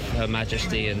life of Her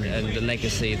Majesty and the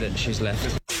legacy that she's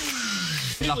left.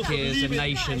 Lucky as a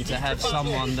nation to have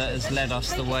someone that has led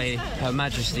us the way Her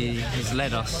Majesty has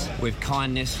led us, with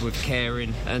kindness, with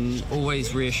caring, and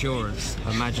always reassurance.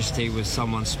 Her Majesty was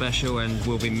someone special and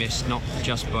will be missed not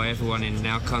just by everyone in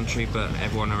our country, but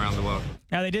everyone around the world.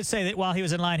 Now, they did say that while he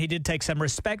was in line, he did take some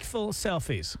respectful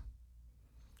selfies.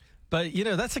 But, you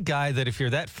know, that's a guy that if you're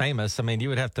that famous, I mean, you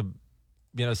would have to,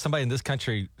 you know, somebody in this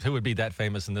country who would be that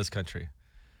famous in this country.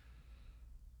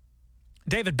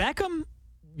 David Beckham?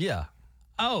 Yeah.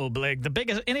 Oh, like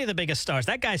any of the biggest stars.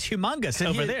 That guy's humongous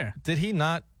over there. Did he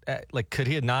not, could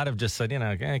he not have just said, you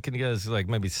know, hey, can you guys,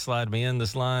 maybe slide me in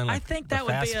this line? I think that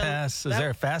would be a fast pass. Is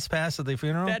there a fast pass at the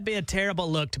funeral? That'd be a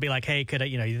terrible look to be like, hey,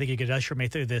 you think you could usher me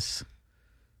through this?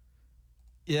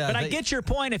 Yeah. But I get your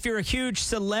point. If you're a huge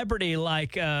celebrity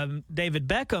like David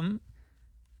Beckham,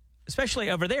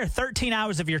 especially over there, 13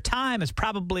 hours of your time is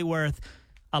probably worth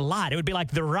a lot. It would be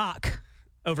like The Rock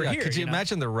over here. Could you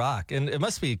imagine The Rock? And it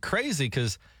must be crazy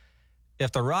because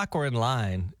if The Rock were in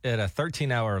line at a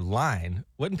 13-hour line,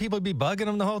 wouldn't people be bugging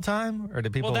him the whole time? Or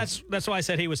did people? Well, that's why I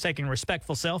said he was taking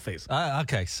respectful selfies.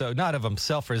 Okay, so not of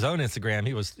himself for his own Instagram.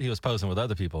 He was posing with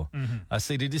other people. I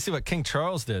see. Did you see what King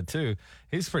Charles did too?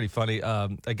 He's pretty funny.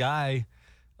 A guy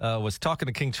was talking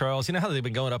to King Charles. You know how they've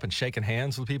been going up and shaking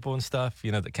hands with people and stuff.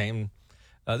 You know that came.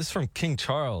 This is from King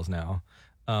Charles now.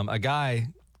 A guy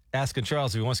asking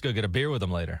Charles if he wants to go get a beer with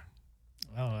him later.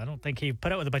 Oh, I don't think he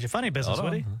put up with a bunch of funny business,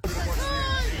 would he?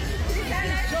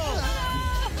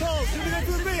 Charles, can we go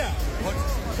for a beer?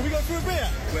 Can we go for a beer?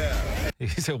 Where? He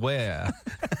said, where?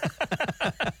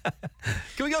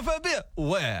 Can we go for a beer?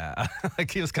 Where?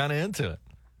 Like he was kind of into it.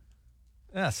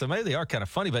 Yeah, so maybe they are kind of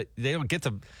funny, but they don't get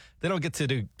to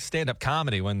do stand-up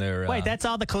comedy when they're... Wait, that's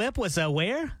all the clip was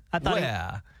where? I thought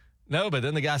where? No, but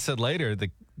then the guy said later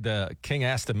the king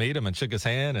asked to meet him and shook his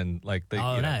hand and like they.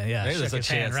 Oh, you know, no, yeah, maybe shook there's a his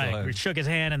hand, chance right? He shook his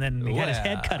hand and then he got his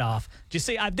head Wow. cut off. Did you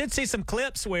see? I did see some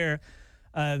clips where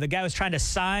the guy was trying to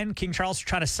sign, King Charles was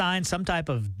trying to sign some type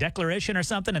of declaration or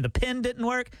something, and the pen didn't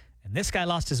work, and this guy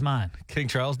lost his mind. King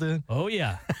Charles did? Oh,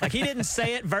 yeah. Like he didn't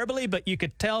say it verbally, but you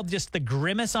could tell just the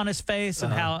grimace on his face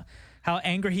and how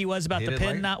angry he was about He the didn't pen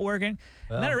like it? not working.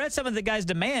 And then I read some of the guy's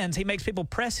demands. He makes people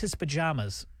press his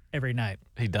pajamas every night.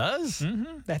 He does? Mm-hmm.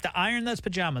 They have to iron those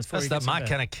pajamas before That's he not gets my in bed.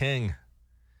 kind of king.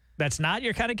 That's not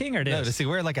your kind of king, or it No, is? does he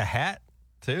wear like a hat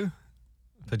too?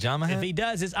 Pajama hat? If he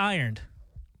does, it's ironed.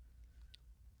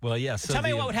 Well, yeah. So Tell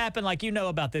me what would happen, like you know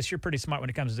about this. You're pretty smart when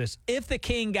it comes to this. If the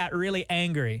king got really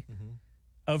angry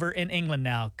over in England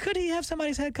now, could he have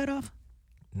somebody's head cut off?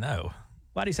 No.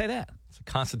 Why do you say that? It's a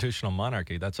constitutional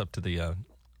monarchy. That's up to the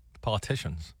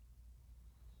politicians.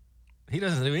 He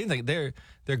doesn't do anything. They're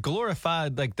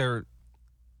glorified, like they're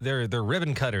they're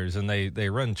ribbon cutters and they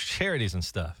run charities and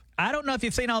stuff. I don't know if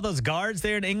you've seen all those guards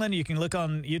there in England. You can look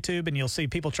on YouTube and you'll see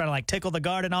people trying to like tickle the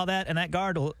guard and all that. And that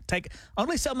guard will take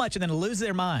only so much and then lose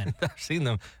their mind. I've seen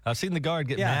them. I've seen the guard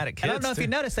get mad at kids. I don't know if you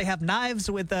noticed they have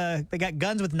knives with, they got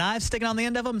guns with knives sticking on the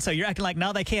end of them. So you're acting like,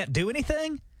 no, they can't do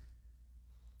anything.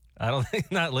 I don't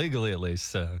think, not legally at least.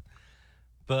 So,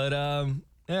 but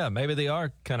yeah, maybe they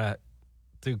are kind of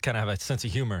have a sense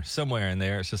of humor somewhere in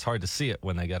there. It's just hard to see it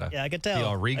when they gotta I could tell. be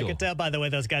all regal. I could tell by the way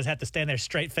those guys have to stand there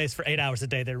straight face for 8 hours a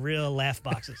day. They're real laugh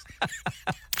boxes.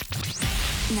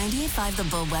 98.5 The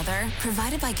Bull Weather,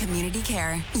 provided by Community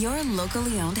Care, your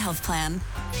locally owned health plan.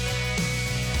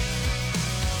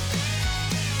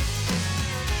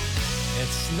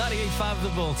 It's 98.5 The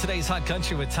Bull. Today's Hot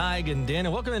Country with Tig and Dan.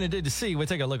 And welcome into D2C. We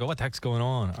take a look at what the heck's going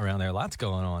on around there. Lots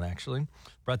going on, actually.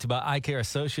 Brought to you by Eye Care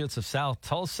Associates of South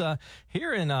Tulsa.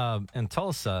 Here in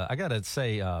Tulsa, I got to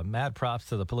say mad props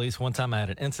to the police. One time I had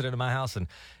an incident in my house, and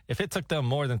if it took them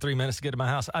more than 3 minutes to get to my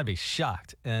house, I'd be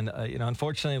shocked. And,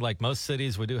 unfortunately, like most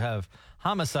cities, we do have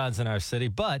homicides in our city.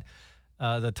 But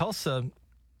the Tulsa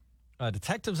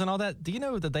detectives and all that, do you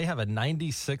know that they have a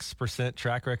 94%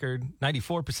 track record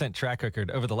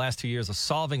over the last 2 years of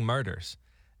solving murders?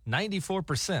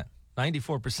 94%.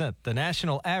 The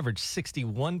national average,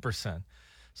 61%.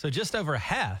 So just over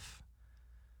half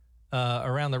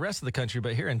around the rest of the country.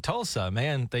 But here in Tulsa,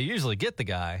 man, they usually get the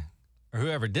guy or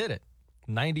whoever did it.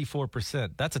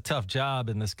 94%. That's a tough job.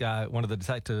 And this guy, one of the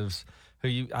detectives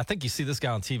I think you see this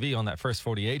guy on TV on that First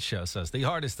 48 show, says the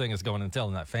hardest thing is going and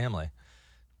telling that family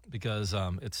because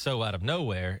it's so out of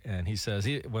nowhere. And he says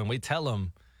when we tell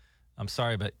him, I'm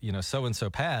sorry, but, so-and-so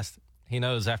passed, he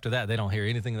knows after that they don't hear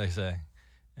anything they say.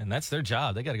 And that's their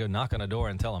job. They got to go knock on a door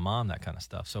and tell a mom that kind of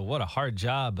stuff. So what a hard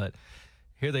job, but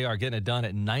here they are getting it done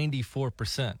at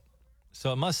 94%.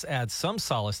 So it must add some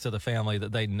solace to the family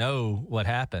that they know what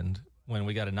happened when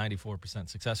we got a 94%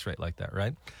 success rate like that,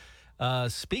 right?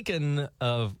 Speaking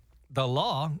of the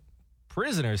law,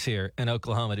 prisoners here in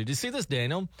Oklahoma. Did you see this,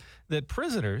 Daniel? That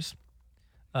prisoners,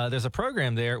 there's a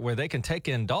program there where they can take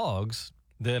in dogs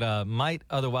that might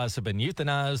otherwise have been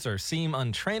euthanized or seem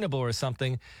untrainable or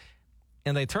something,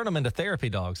 and they turn them into therapy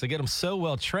dogs. They get them so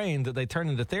well trained that they turn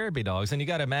into therapy dogs. And you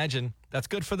got to imagine that's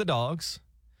good for the dogs.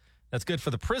 That's good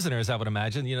for the prisoners, I would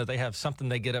imagine. They have something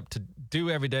they get up to do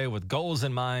every day with goals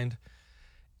in mind.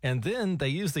 And then they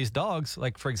use these dogs,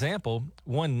 like, for example,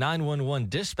 one 911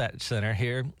 dispatch center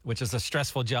here, which is a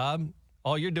stressful job.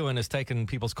 All you're doing is taking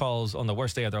people's calls on the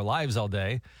worst day of their lives all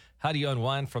day. How do you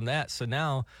unwind from that? So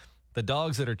now the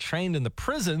dogs that are trained in the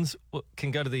prisons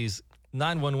can go to these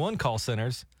 911 call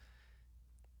centers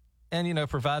and,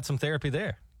 provide some therapy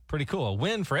there. Pretty cool. A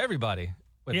win for everybody.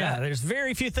 There's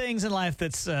very few things in life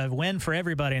that's a win for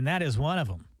everybody, and that is one of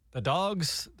them. The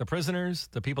dogs, the prisoners,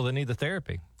 the people that need the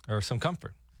therapy or some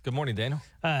comfort. Good morning, Daniel.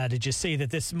 Did you see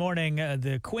that this morning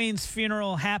the Queen's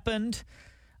funeral happened?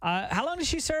 How long did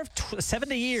she serve?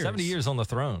 70 years. 70 years on the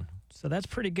throne. So that's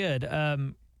pretty good.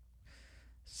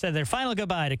 Said their final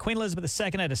goodbye to Queen Elizabeth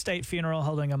II at a state funeral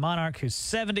holding a monarch whose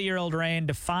 70-year-old reign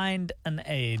defined an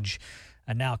age.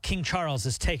 And now King Charles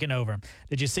has taken over.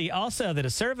 Did you see also that a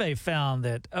survey found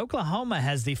that Oklahoma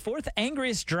has the fourth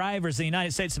angriest drivers in the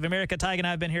United States of America? Tig and I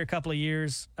have been here a couple of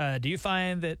years. Do you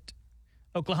find that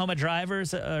Oklahoma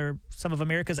drivers are some of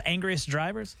America's angriest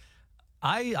drivers?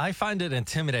 I find it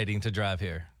intimidating to drive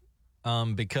here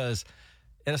because,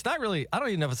 and it's not really, I don't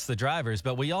even know if it's the drivers,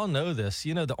 but we all know this.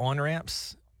 The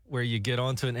on-ramps where you get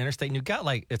onto an interstate and you've got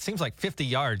it seems like 50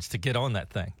 yards to get on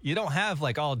that thing. You don't have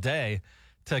all day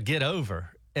to get over.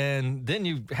 And then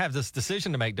you have this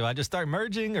decision to make. Do I just start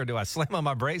merging or do I slam on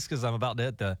my brakes because I'm about to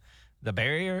hit the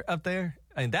barrier up there?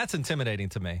 I mean, that's intimidating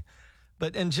to me.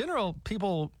 But in general,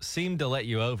 people seem to let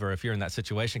you over if you're in that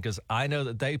situation because I know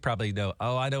that they probably know,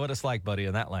 I know what it's like, buddy,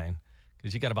 in that lane.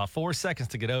 Because you got about 4 seconds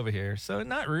to get over here. So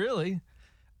not really.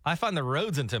 I find the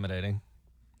roads intimidating.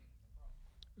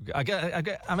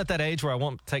 I'm at that age where I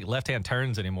won't take left-hand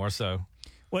turns anymore, so...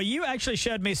 Well, you actually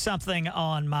showed me something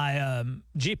on my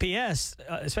GPS,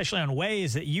 especially on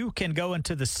Waze, that you can go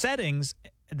into the settings,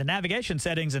 the navigation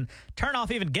settings, and turn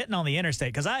off even getting on the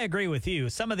interstate. Because I agree with you.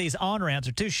 Some of these on-ramps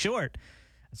are too short.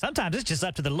 Sometimes it's just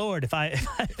up to the Lord if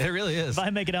it really is. If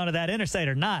I make it onto that interstate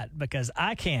or not, because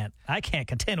I can't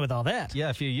contend with all that.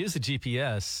 Yeah, if you use the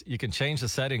GPS, you can change the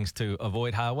settings to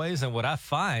avoid highways. And what I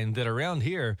find that around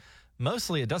here,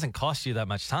 mostly it doesn't cost you that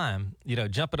much time.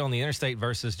 Jumping on the interstate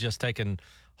versus just taking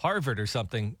Harvard or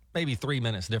something, maybe 3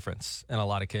 minutes difference in a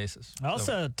lot of cases.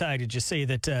 Also, Ty, did you see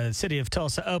that the city of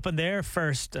Tulsa opened their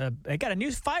first, they got a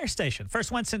new fire station.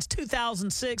 First one since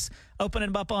 2006,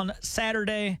 opening up on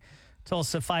Saturday.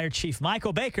 Tulsa Fire Chief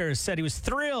Michael Baker said he was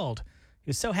thrilled. He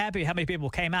was so happy how many people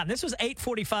came out. And this was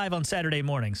 8:45 on Saturday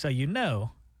morning, so you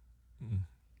know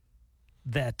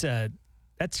that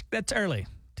that's early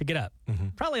to get up.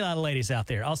 Probably a lot of ladies out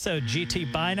there. Also, G.T.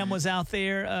 Bynum was out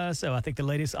there, so I think the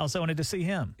ladies also wanted to see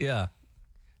him. Yeah.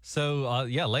 So,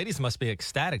 ladies must be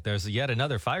ecstatic. There's yet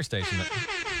another fire station.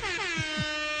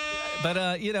 But,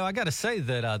 I got to say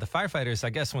that the firefighters,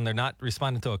 I guess when they're not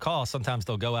responding to a call, sometimes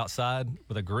they'll go outside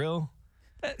with a grill.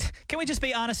 Can we just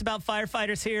be honest about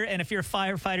firefighters here? And if you're a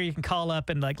firefighter, you can call up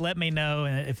and let me know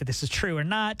if this is true or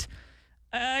not.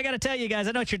 I got to tell you guys,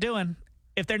 I know what you're doing.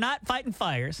 If they're not fighting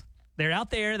fires, they're out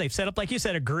there. They've set up, like you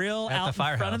said, a grill out in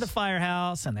front of the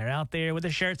firehouse, and they're out there with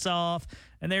their shirts off,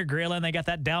 and they're grilling. They got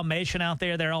that Dalmatian out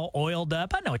there. They're all oiled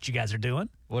up. I know what you guys are doing.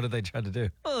 What are they trying to do?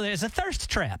 Well, there's a thirst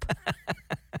trap.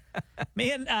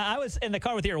 I was in the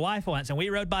car with your wife once, and we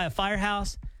rode by a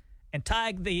firehouse, and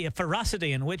Tig, the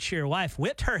ferocity in which your wife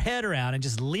whipped her head around and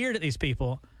just leered at these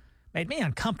people made me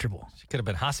uncomfortable. She could have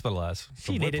been hospitalized.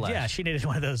 She needed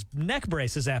one of those neck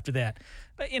braces after that.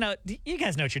 But, you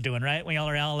guys know what you're doing, right? When y'all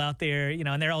are all out there,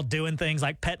 and they're all doing things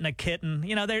like petting a kitten.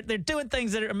 They're doing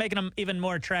things that are making them even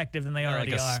more attractive than they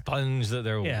already are. Like a sponge that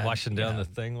they're washing down the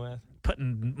thing with.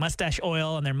 Putting mustache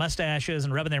oil on their mustaches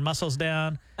and rubbing their muscles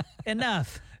down.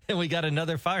 Enough. And we got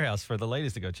another firehouse for the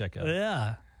ladies to go check out.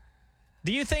 Yeah.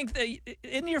 Do you think that,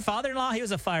 isn't your father-in-law, he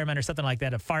was a fireman or something like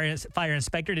that, a fire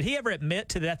inspector? Did he ever admit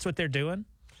to that's what they're doing?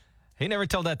 He never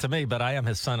told that to me, but I am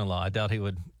his son-in-law. I doubt he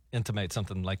would intimate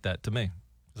something like that to me,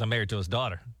 because I'm married to his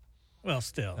daughter. Well,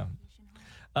 still.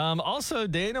 Yeah. Also,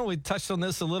 Daniel, we touched on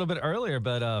this a little bit earlier,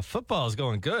 but football is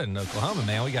going good in Oklahoma,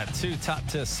 man. We got two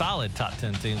solid top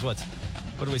 10 teams. What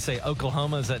do we say?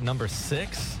 Oklahoma is at number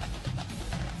 6.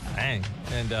 Dang.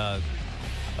 And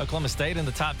Oklahoma State in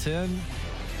the top 10.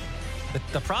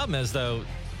 The problem is, though,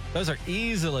 those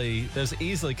easily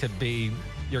could be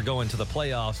you're going to the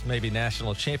playoffs, maybe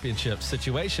national championship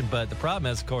situation. But the problem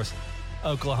is, of course,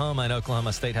 Oklahoma and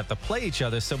Oklahoma State have to play each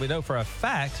other. So we know for a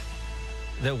fact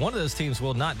that one of those teams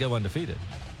will not go undefeated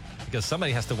because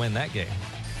somebody has to win that game.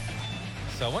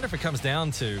 So I wonder if it comes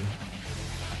down to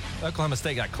Oklahoma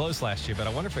State got close last year, but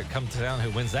I wonder if it comes down who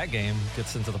wins that game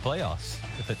gets into the playoffs,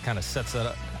 if it kind of sets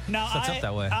up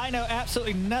that way. I know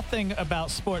absolutely nothing about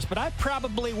sports, but I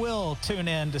probably will tune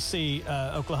in to see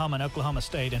Oklahoma and Oklahoma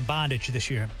State in bondage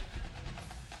this year.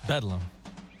 Bedlam.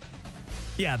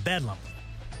 Yeah, Bedlam.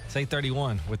 It's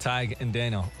 8:31 with Tig and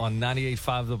Daniel on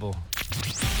 98.5 The Bull.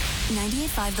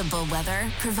 98.5 The Bull weather,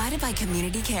 provided by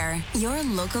Community Care, your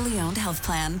locally owned health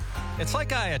plan. It's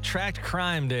like I attract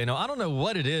crime, Daniel. I don't know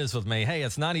what it is with me. Hey,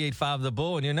 it's 98.5 The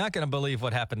Bull, and you're not going to believe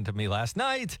what happened to me last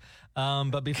night.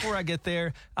 But before I get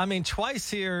there, twice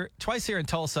here in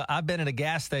Tulsa, I've been at a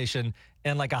gas station,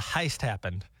 and like a heist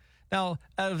happened. Now,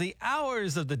 out of the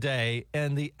hours of the day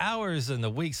and the hours and the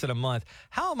weeks and a month,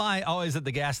 how am I always at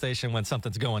the gas station when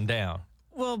something's going down?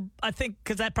 Well, I think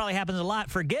because that probably happens a lot.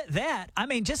 Forget that.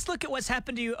 Just look at what's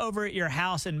happened to you over at your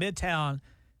house in Midtown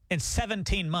in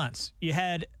 17 months. You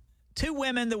had 2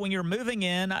 women that when you were moving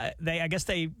in, I guess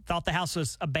they thought the house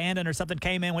was abandoned or something,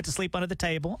 came in, went to sleep under the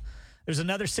table. There's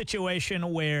another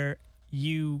situation where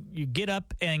you get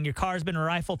up and your car's been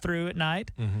rifled through at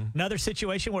night. Mm-hmm. Another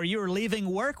situation where you were leaving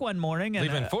work one morning. And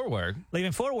leaving for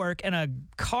work, and a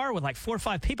car with like 4 or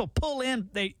 5 people pull in.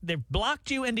 They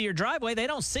blocked you into your driveway. They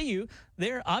don't see you.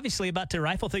 They're obviously about to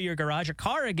rifle through your garage or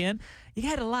car again. You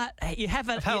had a lot. You have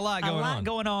I've had a lot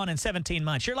going on in 17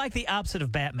 months. You're like the opposite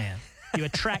of Batman. You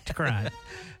attract crime.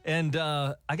 And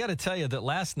I got to tell you that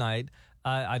last night,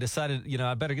 I decided,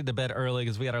 I better get to bed early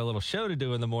because we had our little show to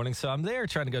do in the morning. So I'm there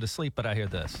trying to go to sleep, but I hear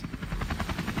this.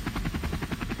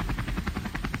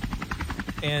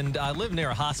 And I live near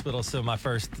a hospital, so my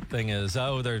first thing is,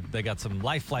 they got some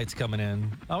life flights coming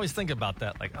in. I always think about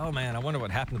that, like, oh, man, I wonder what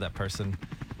happened to that person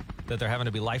that they're having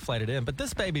to be life flighted in. But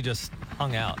this baby just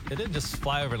hung out. It didn't just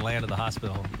fly over and land at the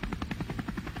hospital.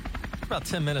 About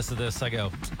 10 minutes of this, I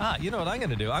go, you know what I'm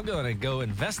going to do? I'm going to go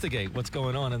investigate what's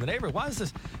going on in the neighborhood. Why is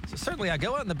this? So certainly, I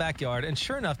go out in the backyard, and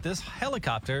sure enough, this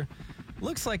helicopter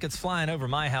looks like it's flying over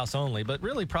my house only, but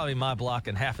really probably my block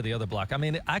and half of the other block.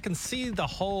 I can see the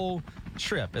whole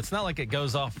trip. It's not like it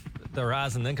goes off the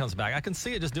horizon and then comes back. I can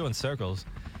see it just doing circles.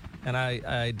 And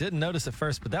I didn't notice at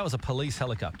first, but that was a police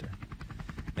helicopter.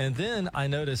 And then I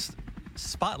noticed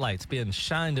spotlights being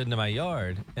shined into my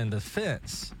yard and the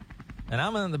fence. And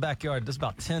I'm in the backyard just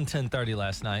about 10:30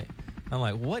 last night. I'm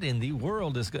like, what in the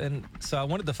world is going? And so I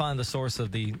wanted to find the source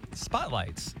of the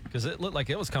spotlights because it looked like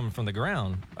it was coming from the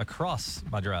ground across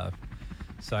my drive.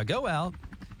 So I go out,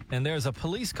 and there's a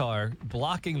police car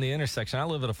blocking the intersection. I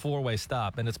live at a 4-way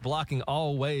stop, and it's blocking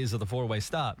all ways of the 4-way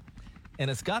stop. and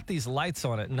it's got these lights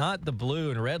on it, not the blue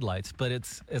and red lights, but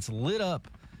it's lit up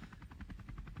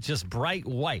just bright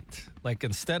white. Like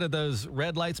instead of those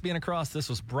red lights being across, this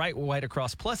was bright white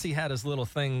across. Plus he had his little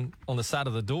thing on the side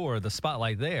of the door, the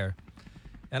spotlight there.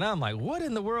 And I'm like, what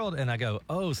in the world? And I go,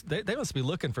 oh, they must be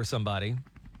looking for somebody.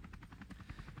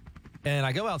 And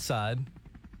I go outside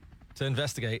to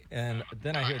investigate, and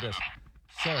then I hear this.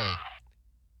 Sir,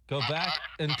 go back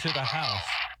into the house.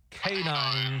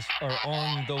 Canines are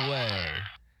on the way.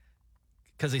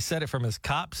 Because he said it from his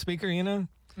cop speaker, you know?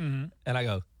 Mm-hmm. And I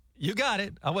go, you got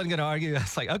it. I wasn't going to argue. I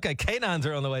was like, okay, canines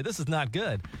are on the way. This is not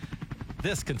good.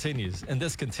 This continues, and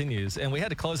this continues. And we had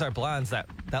to close our blinds. That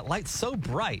light's so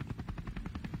bright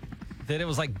that it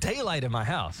was like daylight in my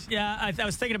house. Yeah, I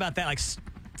was thinking about that. Like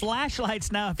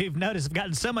flashlights now, if you've noticed, have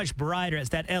gotten so much brighter. It's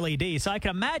that LED. So I can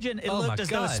imagine it looked as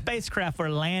though a spacecraft were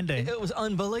landing. It was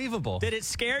unbelievable. Did it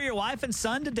scare your wife and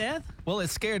son to death? Well, it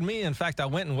scared me. In fact, I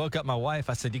went and woke up my wife.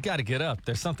 I said, you got to get up.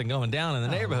 There's something going down in the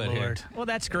neighborhood here. Well,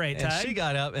 that's great, Ty. And she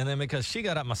got up, and then because she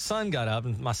got up, my son got up,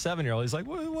 and my 7-year-old, he's like,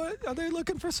 what? Are they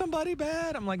looking for somebody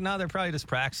bad? I'm like, no, they're probably just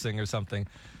practicing or something.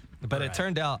 But it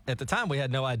turned out, at the time, we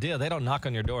had no idea. They don't knock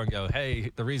on your door and go,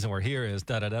 hey, the reason we're here is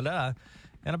da-da-da-da.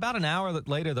 And about an hour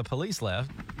later, the police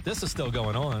left. This is still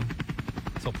going on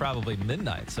until probably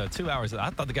midnight. So 2 hours.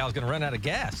 I thought the guy was going to run out of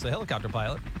gas, the helicopter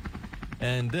pilot.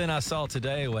 And then I saw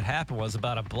today what happened was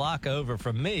about a block over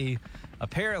from me,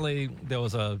 apparently there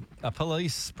was a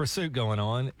police pursuit going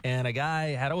on, and a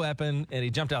guy had a weapon, and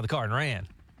he jumped out of the car and ran.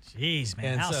 Jeez, man,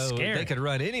 and how so scary. They could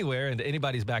run anywhere into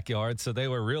anybody's backyard, so they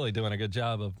were really doing a good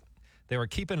job of, they were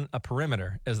keeping a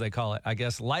perimeter, as they call it, I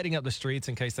guess, lighting up the streets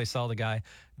in case they saw the guy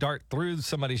dart through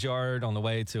somebody's yard on the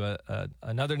way to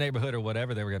another neighborhood or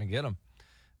whatever. They were going to get him.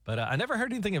 But I never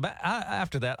heard anything about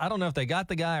after that. I don't know if they got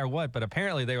the guy or what, but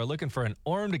apparently they were looking for an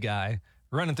armed guy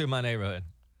running through my neighborhood.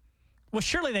 Well,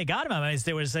 surely they got him. I mean,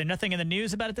 there was nothing in the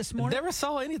news about it this morning? Never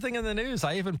saw anything in the news.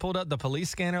 I even pulled up the police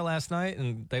scanner last night,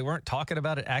 and they weren't talking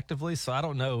about it actively, so I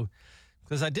don't know.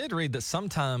 Because I did read that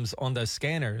sometimes on those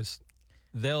scanners,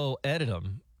 they'll edit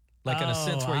them. Like in a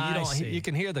sense where you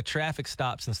can hear the traffic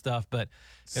stops and stuff, but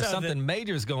if something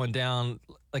major is going down,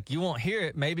 like you won't hear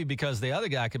it, maybe because the other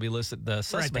guy could be listed, the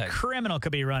suspect. Right, the criminal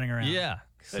could be running around. Yeah.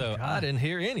 So I didn't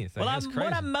hear anything. Well,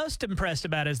 what I'm most impressed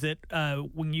about is that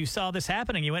when you saw this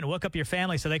happening, you went and woke up your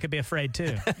family so they could be afraid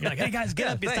too. You're like, hey guys, get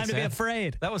up. It's time to be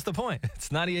afraid. That was the point. It's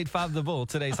 98.5 The Bull,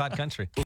 today's Hot Country.